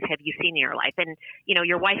 terrible things have you seen in your life? And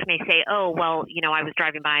your wife may say, oh, well, I was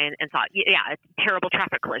driving by and thought, a terrible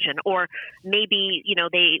traffic collision, or maybe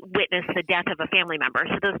they witnessed the death of a family member.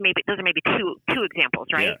 So those are maybe two examples,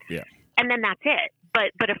 right? Yeah. And then that's it.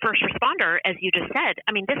 but a first responder, as you just said,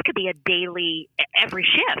 I mean, this could be a daily, every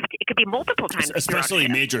shift. It could be multiple times. Especially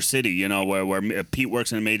in major city, you know, where Pete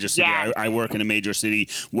works in a major city. Yes. I work in a major city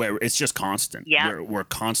where it's just constant. Yeah. We're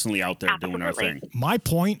constantly out there doing our thing. My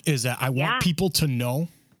point is that I want people to know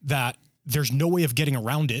that there's no way of getting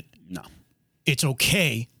around it. No. It's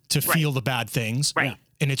okay to feel the bad things. Right.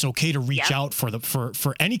 And it's okay to reach out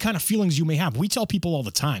for any kind of feelings you may have. We tell people all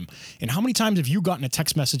the time. And how many times have you gotten a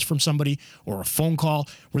text message from somebody or a phone call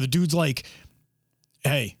where the dude's like,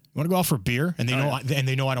 "Hey, you want to go out for a beer?" And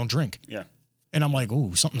they know I don't drink. Yeah. And I'm like,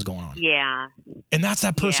 "Ooh, something's going on." Yeah. And that's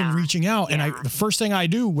that person reaching out. Yeah. And the first thing I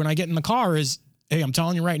do when I get in the car is, "Hey, I'm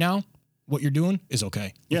telling you right now, what you're doing is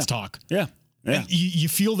okay. Let's talk." Yeah. Yeah. And you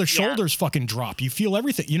feel the shoulders fucking drop. You feel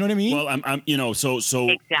everything. You know what I mean? Well, I'm you know, so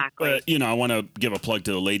Exactly. you know, I want to give a plug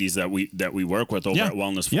to the ladies that we work with over at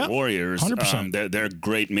Wellness for Warriors. 100%. They're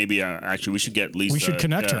great. Maybe actually we should get Lisa. We should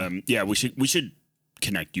connect her. Yeah, we should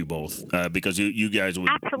connect you both because you guys would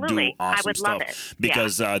Absolutely. do awesome I would stuff love it.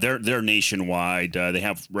 because they're nationwide. They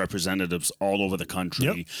have representatives all over the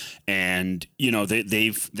country, and you know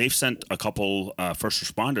they've sent a couple first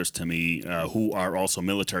responders to me who are also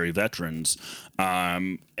military veterans,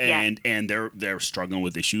 and they're struggling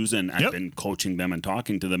with issues, and I've been coaching them and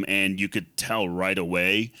talking to them, and you could tell right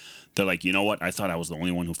away. They're like, you know what? I thought I was the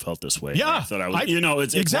only one who felt this way. Yeah, I thought I was. You know,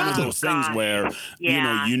 it's one of those things where you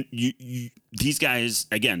know you these guys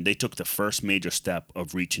again. They took the first major step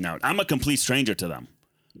of reaching out. I'm a complete stranger to them.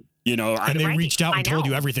 You know, and they reached out and told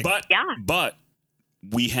you everything. But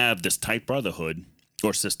we have this tight brotherhood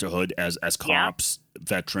or sisterhood as cops,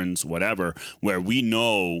 veterans, whatever, where we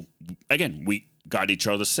know. Again, we got each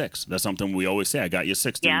other six. That's something we always say. I got you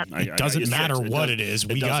six, dude. It doesn't matter what it is.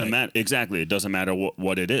 We got it. Exactly. It doesn't matter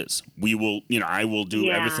what it is. We will, you know, I will do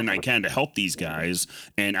everything I can to help these guys.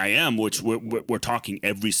 And I am, which we're talking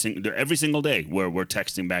every single day where we're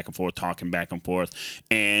texting back and forth, talking back and forth.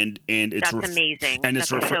 And it's that's amazing. And that's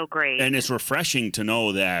so great. And it's refreshing to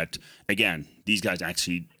know that, again, these guys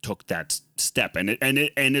actually took that step, and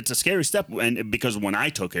it's a scary step, and because when I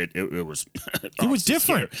took it, it was it was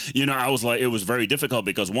different. Scary. You know, I was like, it was very difficult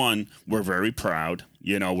because one, we're very proud.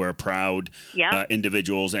 You know, we're proud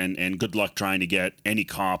individuals, and good luck trying to get any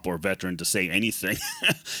cop or veteran to say anything.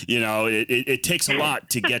 You know, it takes a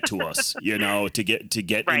lot to get to us. You know, to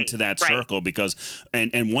get into that circle because,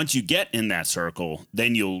 and once you get in that circle,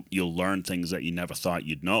 then you'll learn things that you never thought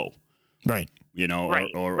you'd know. Right. You know,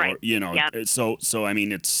 or you know, so I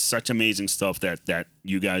mean, it's such amazing stuff that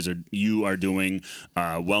you guys are doing.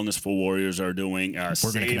 Wellness for Warriors are doing.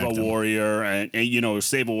 Save a Warrior, and you know,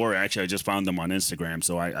 Save a Warrior. Actually, I just found them on Instagram,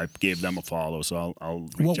 so I gave them a follow. So I'll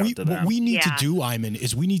reach out to them. What we need to do, Iman,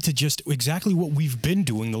 is we need to just exactly what we've been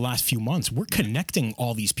doing the last few months. We're connecting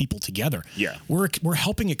all these people together. Yeah, we're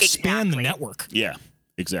helping expand the network. Yeah.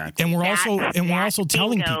 Exactly. And we're also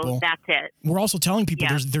telling people that's it. We're also telling people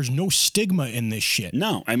there's no stigma in this shit.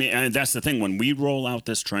 No, I mean, and that's the thing. When we roll out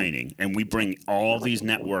this training and we bring all these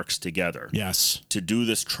networks together, to do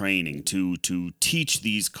this training, to teach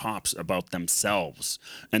these cops about themselves,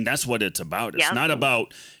 and that's what it's about. It's not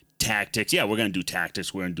about tactics. Yeah, we're going to do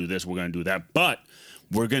tactics. We're going to do this. We're going to do that. But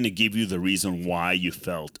we're going to give you the reason why you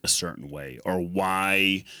felt a certain way, or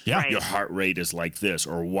why your heart rate is like this,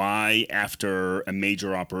 or why after a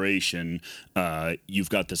major operation you've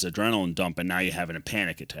got this adrenaline dump and now you're having a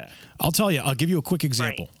panic attack. I'll tell you. I'll give you a quick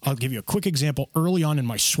example. I'll give you a quick example. Early on in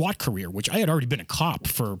my SWAT career, which I had already been a cop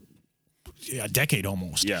for a decade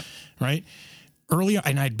almost. Yeah. Right. Early,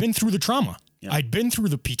 and I'd been through the trauma. Yeah. I'd been through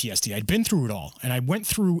the PTSD. I'd been through it all, and I went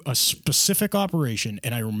through a specific operation,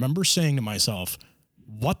 and I remember saying to myself,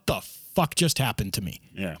 what the fuck just happened to me?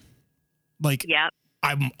 Yeah. Like,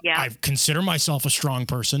 I consider myself a strong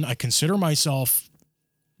person. I consider myself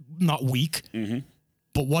not weak,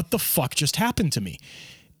 but what the fuck just happened to me?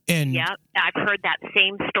 And I've heard that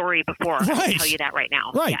same story before. I can tell you that right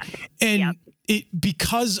now. Right. Yes. And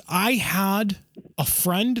because I had a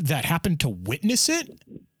friend that happened to witness it,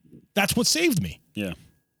 that's what saved me. Yeah.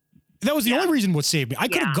 That was the only reason what saved me. I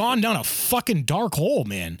could have gone down a fucking dark hole,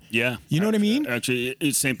 man. Yeah. You know what I mean? Actually, it's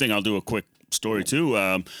the same thing. I'll do a quick story, too.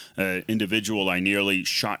 Individual I nearly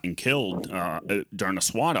shot and killed during a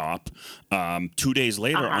SWAT op. 2 days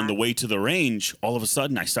later, on the way to the range, all of a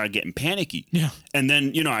sudden, I started getting panicky. Yeah. And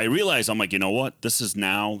then, you know, I realized, I'm like, you know what? This is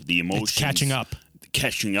now the emotions. It's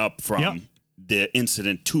catching up from the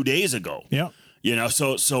incident 2 days ago. Yeah. You know,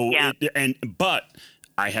 but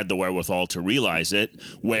I had the wherewithal to realize it,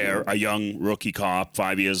 where a young rookie cop,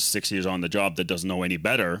 5 years, 6 years on the job that doesn't know any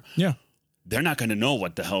better, they're not going to know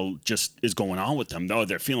what the hell just is going on with them. No,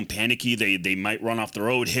 they're feeling panicky. They might run off the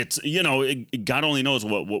road. Hits. God only knows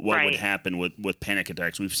what would happen with panic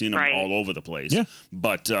attacks. We've seen them all over the place. Yeah.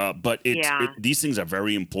 But these things are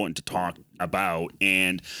very important to talk about,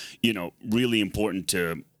 and really important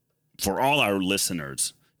for all our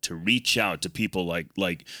listeners to reach out to people like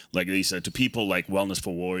Lisa, to people like Wellness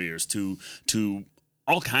for Warriors, to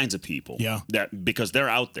all kinds of people. Yeah. Because they're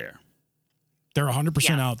out there. They're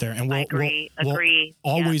 100% out there, and we're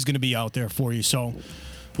always going to be out there for you. So,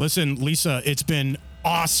 listen, Lisa, it's been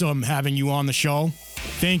awesome having you on the show.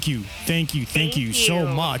 Thank you so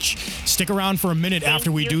much. Stick around for a minute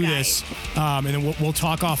after we do this, and then we'll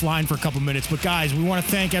talk offline for a couple minutes. But guys, we want to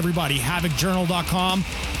thank everybody. HavocJournal.com,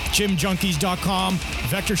 GymJunkies.com,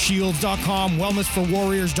 VectorShields.com,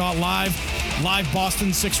 WellnessForWarriors.live,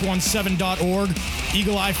 LiveBoston617.org,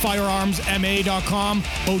 EagleEyeFirearmsMA.com,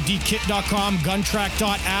 ODKit.com,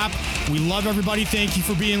 Guntrack.app. We love everybody. Thank you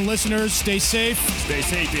for being listeners. Stay safe. Stay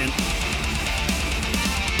safe, Ian.